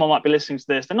 someone might be listening to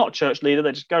this, they're not a church leader,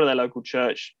 they just go to their local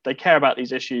church, they care about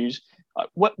these issues.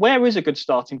 Where is a good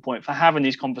starting point for having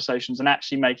these conversations and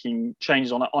actually making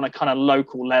changes on a kind of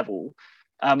local level?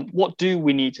 What do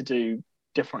we need to do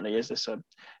differently? Is this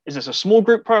a small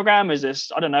group program? Is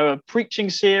this, I don't know, a preaching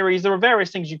series? There are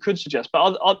various things you could suggest,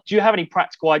 but do you have any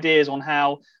practical ideas on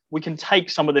how we can take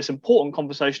some of this important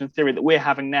conversation and theory that we're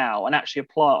having now and actually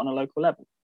apply it on a local level?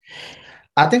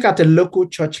 I think at a local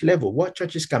church level, what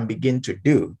churches can begin to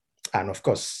do, and of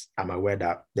course, I'm aware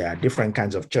that there are different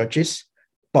kinds of churches,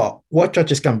 but what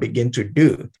churches can begin to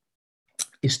do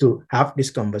is to have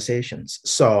these conversations.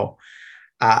 So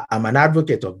I'm an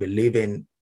advocate of believing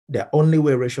the only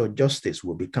way racial justice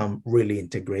will become really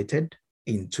integrated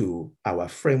into our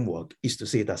framework is to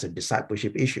see it as a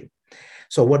discipleship issue.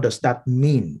 So what does that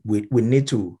mean? We need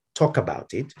to talk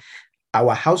about it.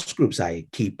 Our house groups are a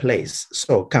key place.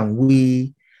 So can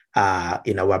we,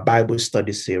 in our Bible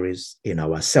study series, in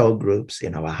our cell groups,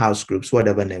 in our house groups,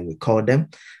 whatever name we call them,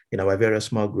 in our various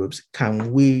small groups,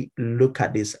 can we look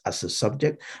at this as a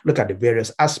subject, look at the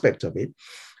various aspects of it?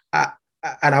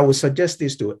 And I would suggest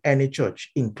this to any church,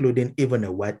 including even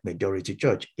a white majority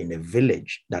church in a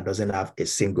village that doesn't have a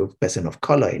single person of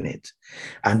color in it.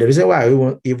 And the reason why I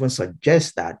won't even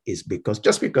suggest that is because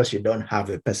just because you don't have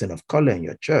a person of color in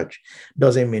your church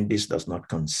doesn't mean this does not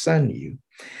concern you.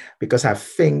 Because I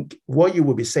think what you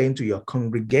will be saying to your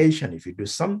congregation if you do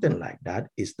something like that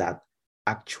is that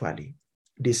actually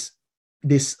this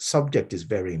subject is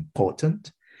very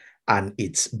important. And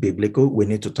it's biblical. We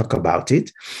need to talk about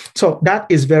it. So that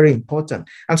is very important.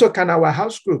 And so can our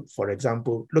house group, for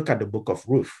example, look at the book of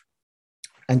Ruth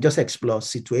and just explore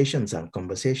situations and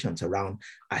conversations around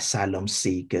asylum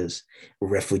seekers,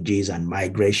 refugees, and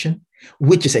migration,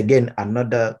 which is, again,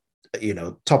 another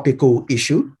topical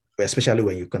issue, especially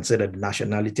when you consider the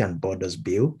Nationality and Borders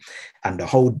Bill and the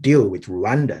whole deal with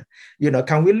Rwanda.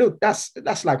 Can we look,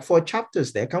 that's like 4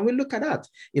 chapters there. Can we look at that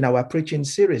in our preaching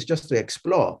series just to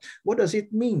explore what does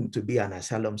it mean to be an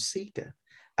asylum seeker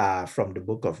from the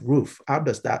book of Ruth? How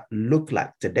does that look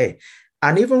like today?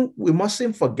 And even we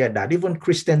mustn't forget that even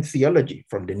Christian theology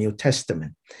from the New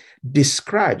Testament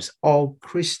describes all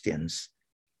Christians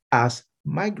as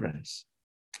migrants.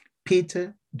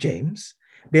 Peter, James,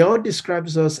 they all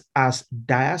describes us as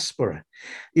diaspora.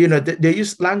 They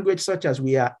use language such as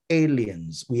we are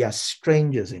aliens, we are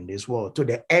strangers in this world, to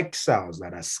the exiles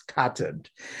that are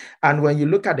scattered. And when you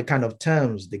look at the kind of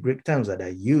terms, the Greek terms that are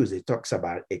used, it talks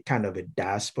about a kind of a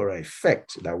diaspora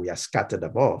effect that we are scattered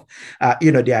above.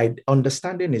 The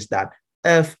understanding is that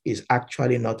earth is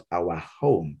actually not our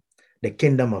home. The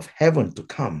kingdom of heaven to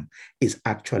come is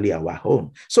actually our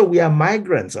home. So we are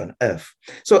migrants on earth.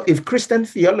 So if Christian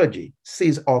theology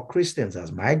sees all Christians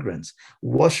as migrants,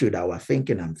 what should our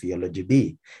thinking and theology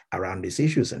be around these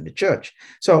issues in the church?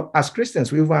 So as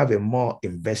Christians, we will have a more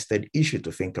invested issue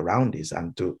to think around this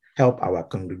and to help our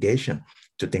congregation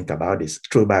to think about this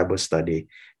through Bible study,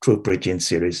 through preaching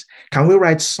series. Can we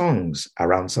write songs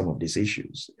around some of these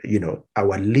issues?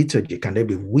 Our liturgy, can they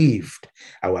be weaved,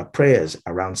 our prayers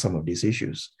around some of these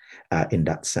issues in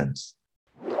that sense?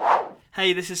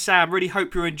 Hey, this is Sam. Really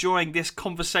hope you're enjoying this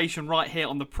conversation right here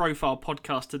on the Profile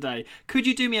podcast today. Could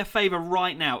you do me a favour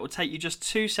right now? It will take you just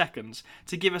 2 seconds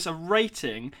to give us a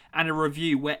rating and a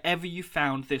review wherever you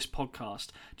found this podcast.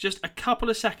 Just a couple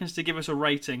of seconds to give us a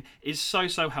rating is so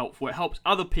helpful. It helps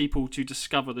other people to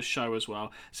discover the show as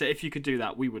well. So if you could do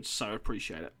that, we would so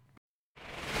appreciate it.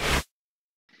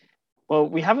 Well,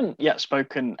 we haven't yet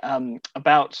spoken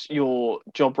about your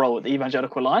job role at the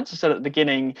Evangelical Alliance. I said at the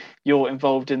beginning you're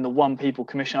involved in the One People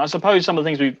Commission. I suppose some of the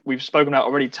things we've spoken about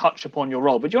already touch upon your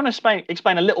role, but do you want to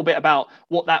explain a little bit about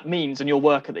what that means and your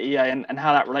work at the EA and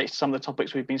how that relates to some of the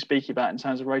topics we've been speaking about in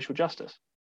terms of racial justice?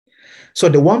 So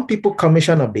the One People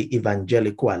Commission of the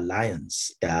Evangelical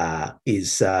Alliance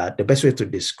is the best way to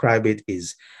describe it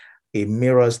is it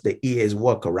mirrors the EA's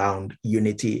work around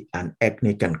unity and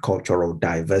ethnic and cultural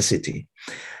diversity.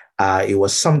 It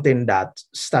was something that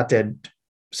started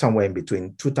somewhere in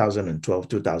between 2012,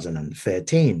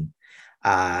 2013.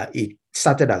 It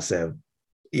started as a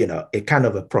kind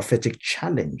of a prophetic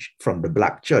challenge from the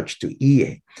Black church to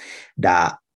EA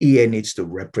that EA needs to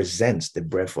represent the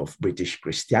breadth of British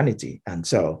Christianity. And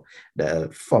so the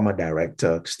former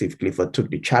director, Steve Clifford,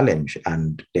 took the challenge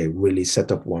and they really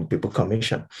set up One People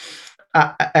Commission.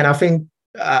 And I think,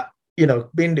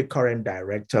 being the current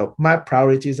director, my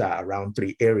priorities are around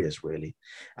 3 areas, really.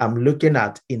 I'm looking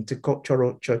at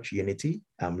intercultural church unity,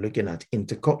 I'm looking at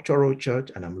intercultural church,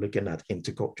 and I'm looking at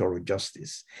intercultural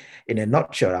justice. In a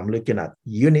nutshell, I'm looking at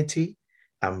unity,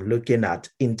 I'm looking at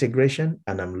integration,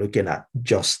 and I'm looking at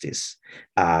justice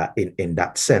in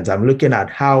that sense. I'm looking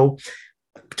at how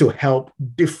to help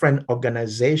different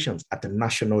organizations at the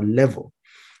national level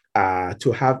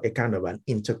to have a kind of an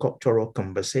intercultural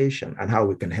conversation and how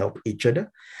we can help each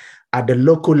other. At the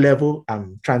local level,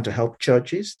 I'm trying to help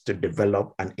churches to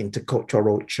develop an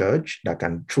intercultural church that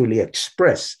can truly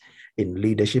express in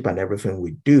leadership and everything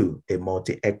we do a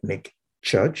multi-ethnic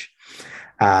church.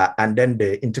 And then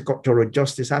the intercultural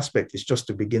justice aspect is just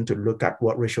to begin to look at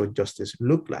what racial justice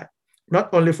look like,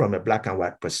 not only from a Black and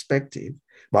white perspective,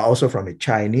 but also from a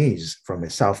Chinese, from a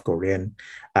South Korean,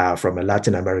 from a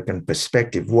Latin American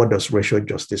perspective. What does racial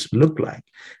justice look like?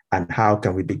 And how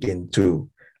can we begin to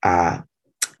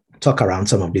talk around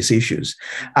some of these issues?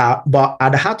 But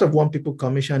at the heart of One People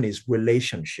Commission is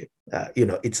relationship.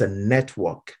 It's a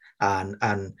network.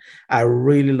 And I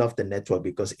really love the network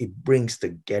because it brings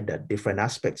together different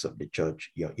aspects of the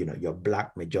church, your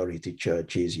Black majority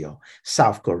churches, your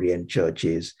South Korean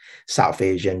churches, South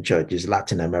Asian churches,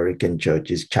 Latin American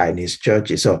churches, Chinese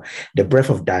churches. So the breadth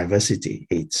of diversity,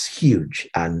 it's huge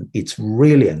and it's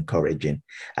really encouraging.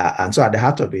 And so at the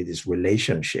heart of it is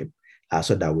relationship,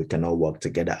 so that we can all work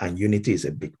together. And unity is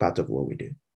a big part of what we do.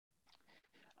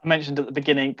 I mentioned at the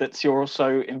beginning that you're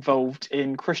also involved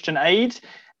in Christian Aid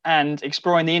and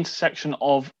exploring the intersection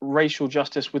of racial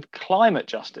justice with climate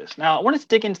justice. Now, I wanted to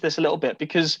dig into this a little bit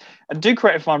because, and do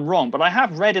correct if I'm wrong, but I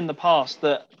have read in the past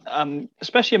that,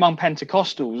 especially among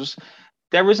Pentecostals,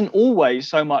 there isn't always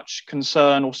so much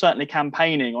concern or certainly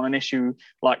campaigning on an issue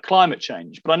like climate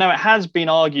change. But I know it has been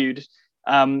argued,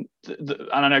 and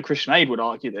I know Christian Aid would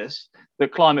argue this,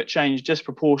 that climate change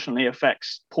disproportionately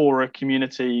affects poorer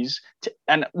communities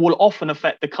and will often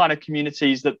affect the kind of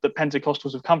communities that the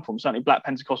Pentecostals have come from, certainly Black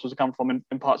Pentecostals have come from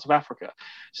in parts of Africa.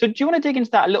 So do you want to dig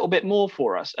into that a little bit more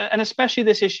for us? And especially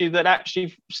this issue that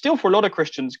actually still for a lot of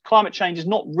Christians, climate change is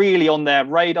not really on their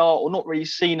radar or not really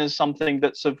seen as something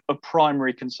that's of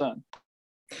primary concern.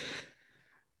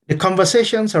 The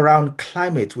conversations around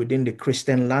climate within the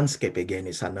Christian landscape, again,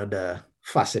 is another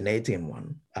fascinating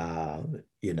one,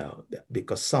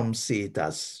 because some see it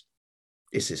as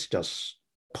this is just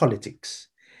politics.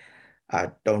 I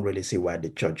don't really see why the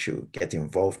church should get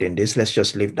involved in this. Let's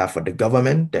just leave that for the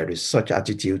government. There is such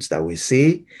attitudes that we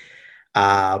see,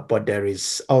 but there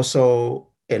is also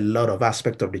a lot of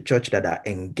aspects of the church that are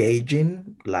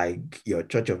engaging, like your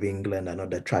Church of England and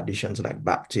other traditions like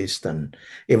Baptist and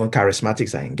even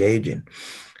charismatics are engaging.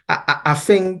 I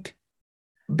think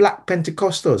Black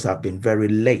Pentecostals have been very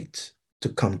late to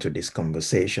come to this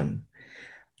conversation.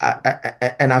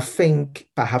 And I think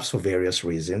perhaps for various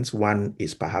reasons. One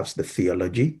is perhaps the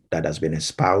theology that has been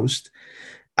espoused,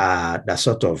 that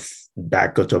sort of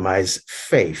dichotomizes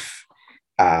faith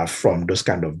from those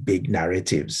kind of big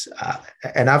narratives.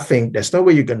 And I think there's no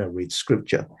way you're going to read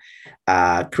scripture.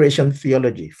 Creation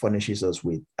theology furnishes us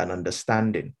with an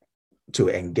understanding to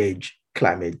engage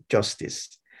climate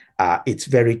justice. It's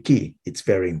very key. It's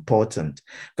very important.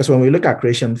 Because when we look at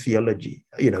creation theology,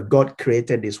 God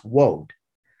created this world.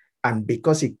 And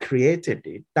because he created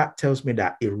it, that tells me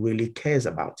that he really cares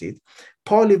about it.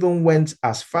 Paul even went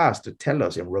as far as to tell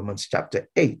us in Romans chapter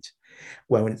 8,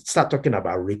 when we start talking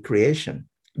about recreation,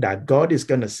 that God is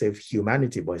going to save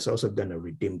humanity, but it's also going to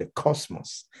redeem the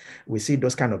cosmos. We see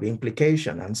those kind of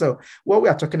implications. And so what we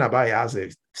are talking about has a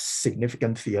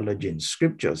significant theology in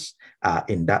scriptures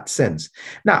in that sense.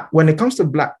 Now, when it comes to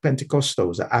Black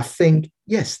Pentecostals, I think,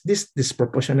 yes, this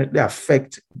disproportionately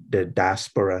affects the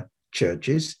diaspora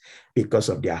churches because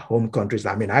of their home countries.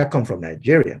 I mean, I come from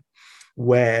Nigeria,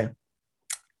 where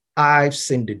I've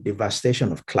seen the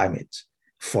devastation of climate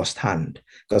firsthand,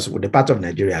 because with the part of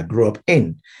Nigeria I grew up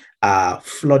in,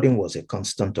 flooding was a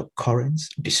constant occurrence,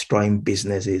 destroying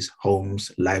businesses,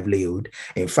 homes, livelihood.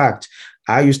 In fact,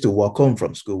 I used to walk home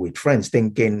from school with friends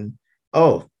thinking,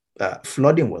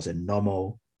 flooding was a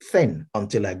normal thing,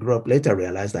 until I grew up later,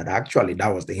 realized that actually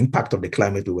that was the impact of the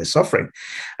climate we were suffering.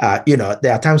 There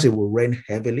are times it will rain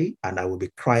heavily and I will be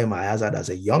crying my eyes out as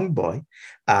a young boy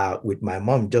with my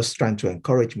mom just trying to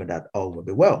encourage me that all will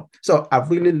be well. So I've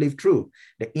really lived through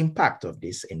the impact of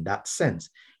this in that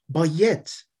sense. But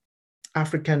yet,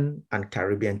 African and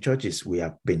Caribbean churches, we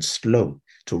have been slow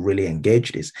to really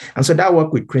engage this. And so that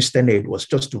work with Christian Aid was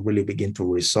just to really begin to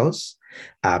resource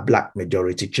Black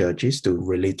majority churches to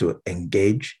really to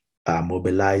engage,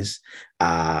 mobilize,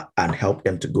 and help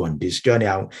them to go on this journey.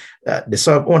 One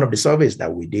of the surveys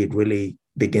that we did really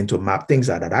begin to map things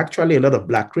out that actually a lot of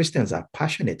Black Christians are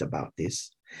passionate about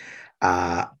this.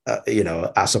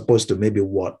 As opposed to maybe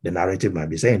what the narrative might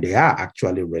be saying, they are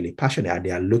actually really passionate and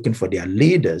they are looking for their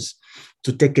leaders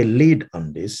to take a lead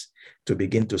on this, to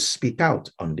begin to speak out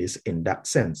on this in that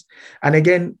sense. And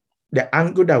again, the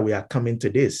angle that we are coming to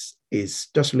this is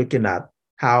just looking at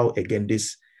how, again,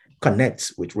 this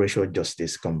connects with racial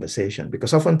justice conversation.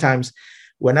 Because oftentimes,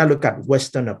 when I look at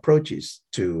Western approaches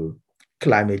to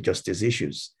climate justice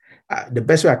issues, the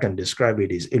best way I can describe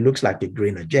it is it looks like a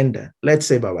green agenda. Let's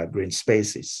save our green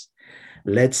spaces.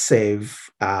 Let's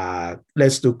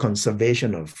do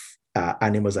conservation of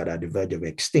animals that are at the verge of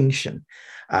extinction.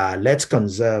 Let's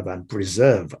conserve and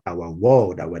preserve our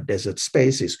world, our desert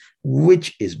spaces,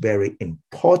 which is very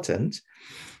important.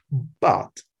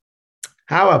 But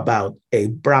how about a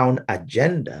brown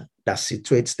agenda that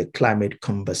situates the climate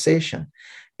conversation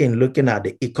in looking at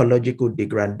the ecological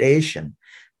degradation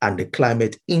and the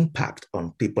climate impact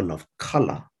on people of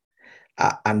color?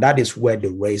 And that is where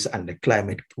the race and the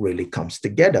climate really comes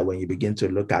together. When you begin to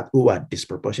look at who are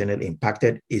disproportionately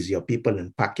impacted, is your people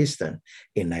in Pakistan,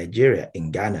 in Nigeria,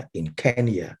 in Ghana, in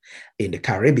Kenya, in the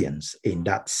Caribbean, in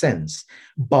that sense.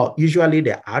 But usually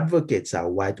the advocates are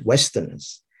white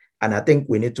Westerners. And I think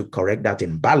we need to correct that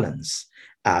imbalance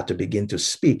to begin to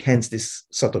speak. Hence, this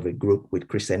sort of a group with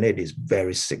Christianity is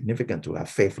very significant to have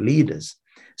faith leaders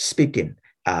speaking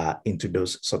into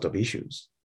those sort of issues.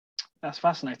 That's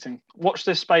fascinating. Watch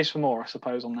this space for more, I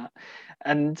suppose, on that.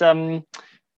 And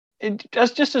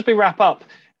just as we wrap up,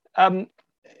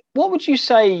 what would you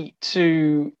say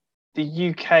to the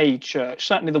UK church,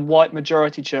 certainly the white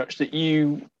majority church, that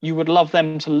you would love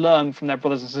them to learn from their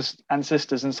brothers and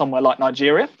sisters in somewhere like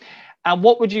Nigeria? And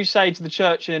what would you say to the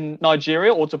church in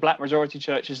Nigeria or to black majority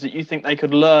churches that you think they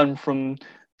could learn from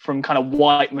kind of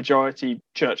white majority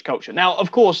church culture? Now,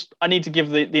 of course, I need to give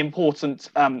the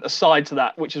important aside to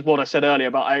that, which is what I said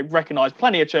earlier, but I recognize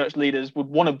plenty of church leaders would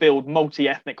want to build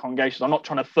multi-ethnic congregations. I'm not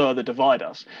trying to further divide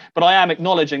us, but I am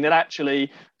acknowledging that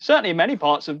actually, certainly in many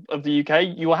parts of the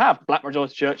UK, you will have black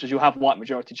majority churches, you'll have white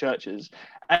majority churches.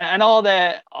 And are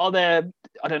there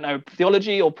I don't know,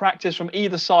 theology or practice from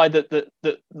either side that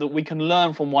we can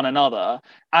learn from one another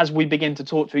as we begin to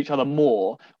talk to each other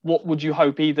more? What would you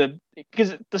hope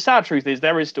because the sad truth is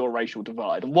there is still a racial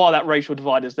divide. And while that racial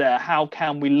divide is there, how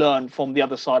can we learn from the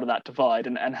other side of that divide,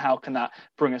 and how can that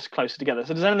bring us closer together?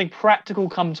 So does anything practical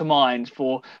come to mind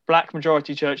for black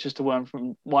majority churches to learn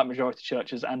from white majority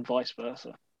churches and vice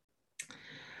versa?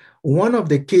 One of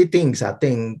the key things I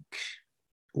think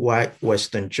white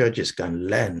Western churches can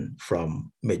learn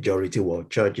from majority world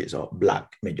churches or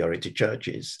black majority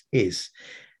churches is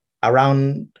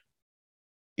around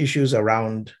issues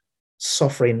around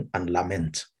suffering and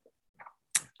lament.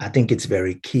 I think it's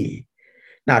very key.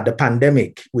 Now, the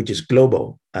pandemic, which is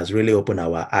global, has really opened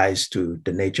our eyes to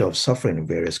the nature of suffering in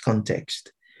various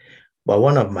contexts. But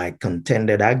one of my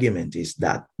contended arguments is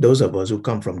that those of us who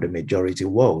come from the majority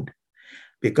world,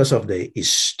 because of the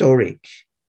historic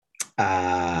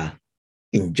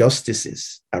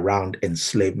injustices around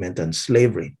enslavement and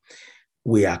slavery,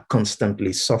 we are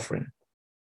constantly suffering.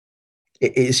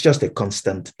 It's just a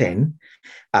constant thing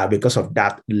because of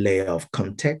that layer of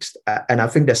context. And I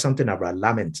think there's something about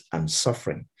lament and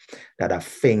suffering that I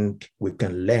think we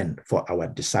can learn for our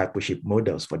discipleship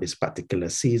models for this particular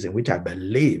season, which I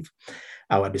believe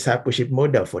our discipleship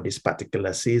model for this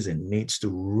particular season needs to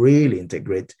really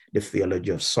integrate the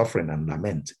theology of suffering and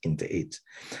lament into it.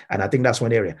 And I think that's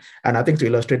one area. And I think to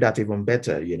illustrate that even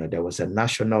better, there was a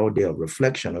national day of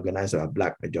reflection organized by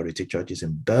black majority churches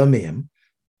in Birmingham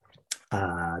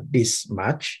this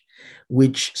March,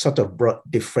 which sort of brought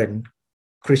different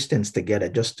Christians together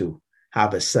just to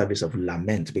have a service of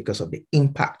lament because of the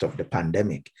impact of the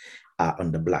pandemic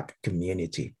on the black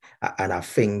community. And I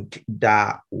think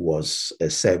that was a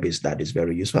service that is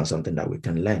very useful and something that we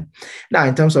can learn. Now,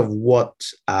 in terms of what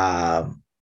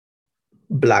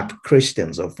black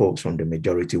Christians or folks from the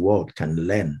majority world can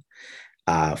learn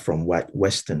from white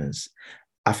Westerners,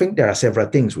 I think there are several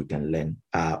things we can learn,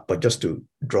 but just to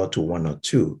draw to one or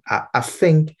two, I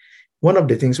think one of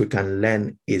the things we can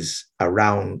learn is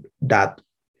around that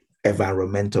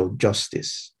environmental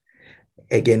justice.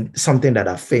 Again, something that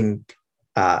I think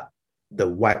the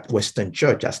white Western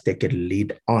church has taken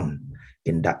lead on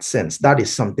in that sense. That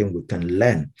is something we can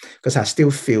learn, because I still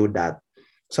feel that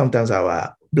sometimes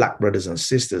our black brothers and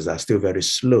sisters are still very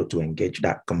slow to engage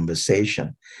that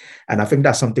conversation. And I think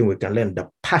that's something we can learn. The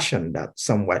passion that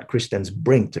some white Christians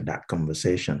bring to that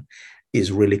conversation is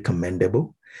really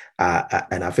commendable.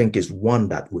 And I think is one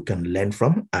that we can learn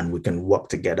from, and we can work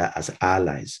together as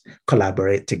allies,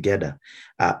 collaborate together.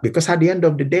 Because at the end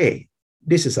of the day,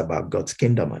 this is about God's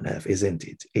kingdom on earth, isn't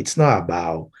it? It's not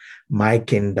about my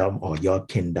kingdom or your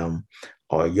kingdom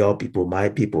or your people, my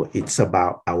people. It's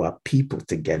about our people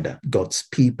together, God's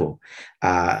people.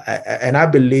 And I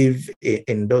believe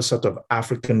in those sort of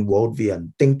African worldview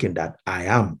and thinking that I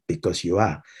am because you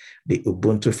are. The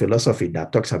Ubuntu philosophy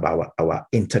that talks about our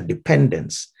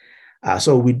interdependence.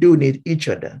 So we do need each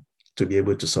other to be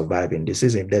able to survive in this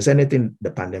season. If there's anything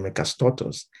the pandemic has taught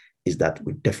us, is that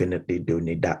we definitely do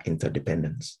need that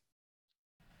interdependence.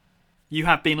 You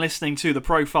have been listening to the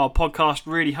Profile Podcast.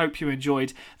 Really hope you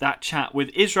enjoyed that chat with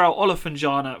Israel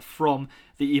Olofinjana from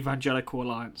the Evangelical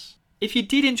Alliance. If you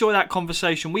did enjoy that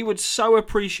conversation, we would so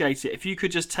appreciate it if you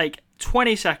could just take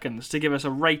 20 seconds to give us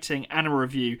a rating and a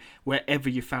review wherever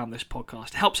you found this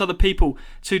podcast. It helps other people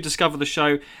to discover the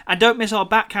show. And don't miss our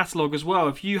back catalogue as well.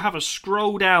 If you have a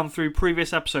scroll down through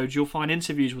previous episodes, you'll find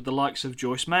interviews with the likes of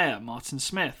Joyce Meyer, Martin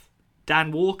Smith,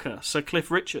 Dan Walker, Sir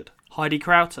Cliff Richard, Heidi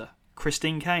Crowther,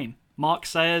 Christine Kane, Mark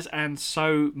Sayers, and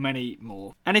so many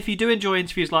more. And if you do enjoy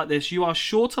interviews like this, you are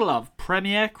sure to love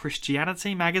Premier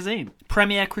Christianity magazine.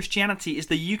 Premier Christianity is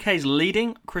the UK's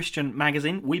leading Christian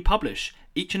magazine. We publish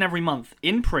each and every month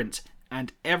in print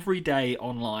and every day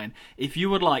online. If you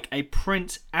would like a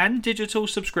print and digital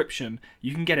subscription,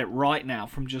 you can get it right now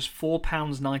from just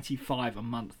 £4.95 a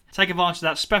month. Take advantage of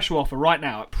that special offer right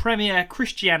now at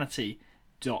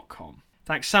premierchristianity.com.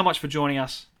 Thanks so much for joining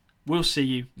us. We'll see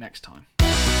you next time.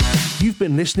 You've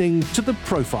been listening to The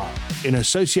Profile in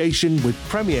association with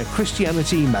Premier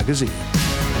Christianity magazine.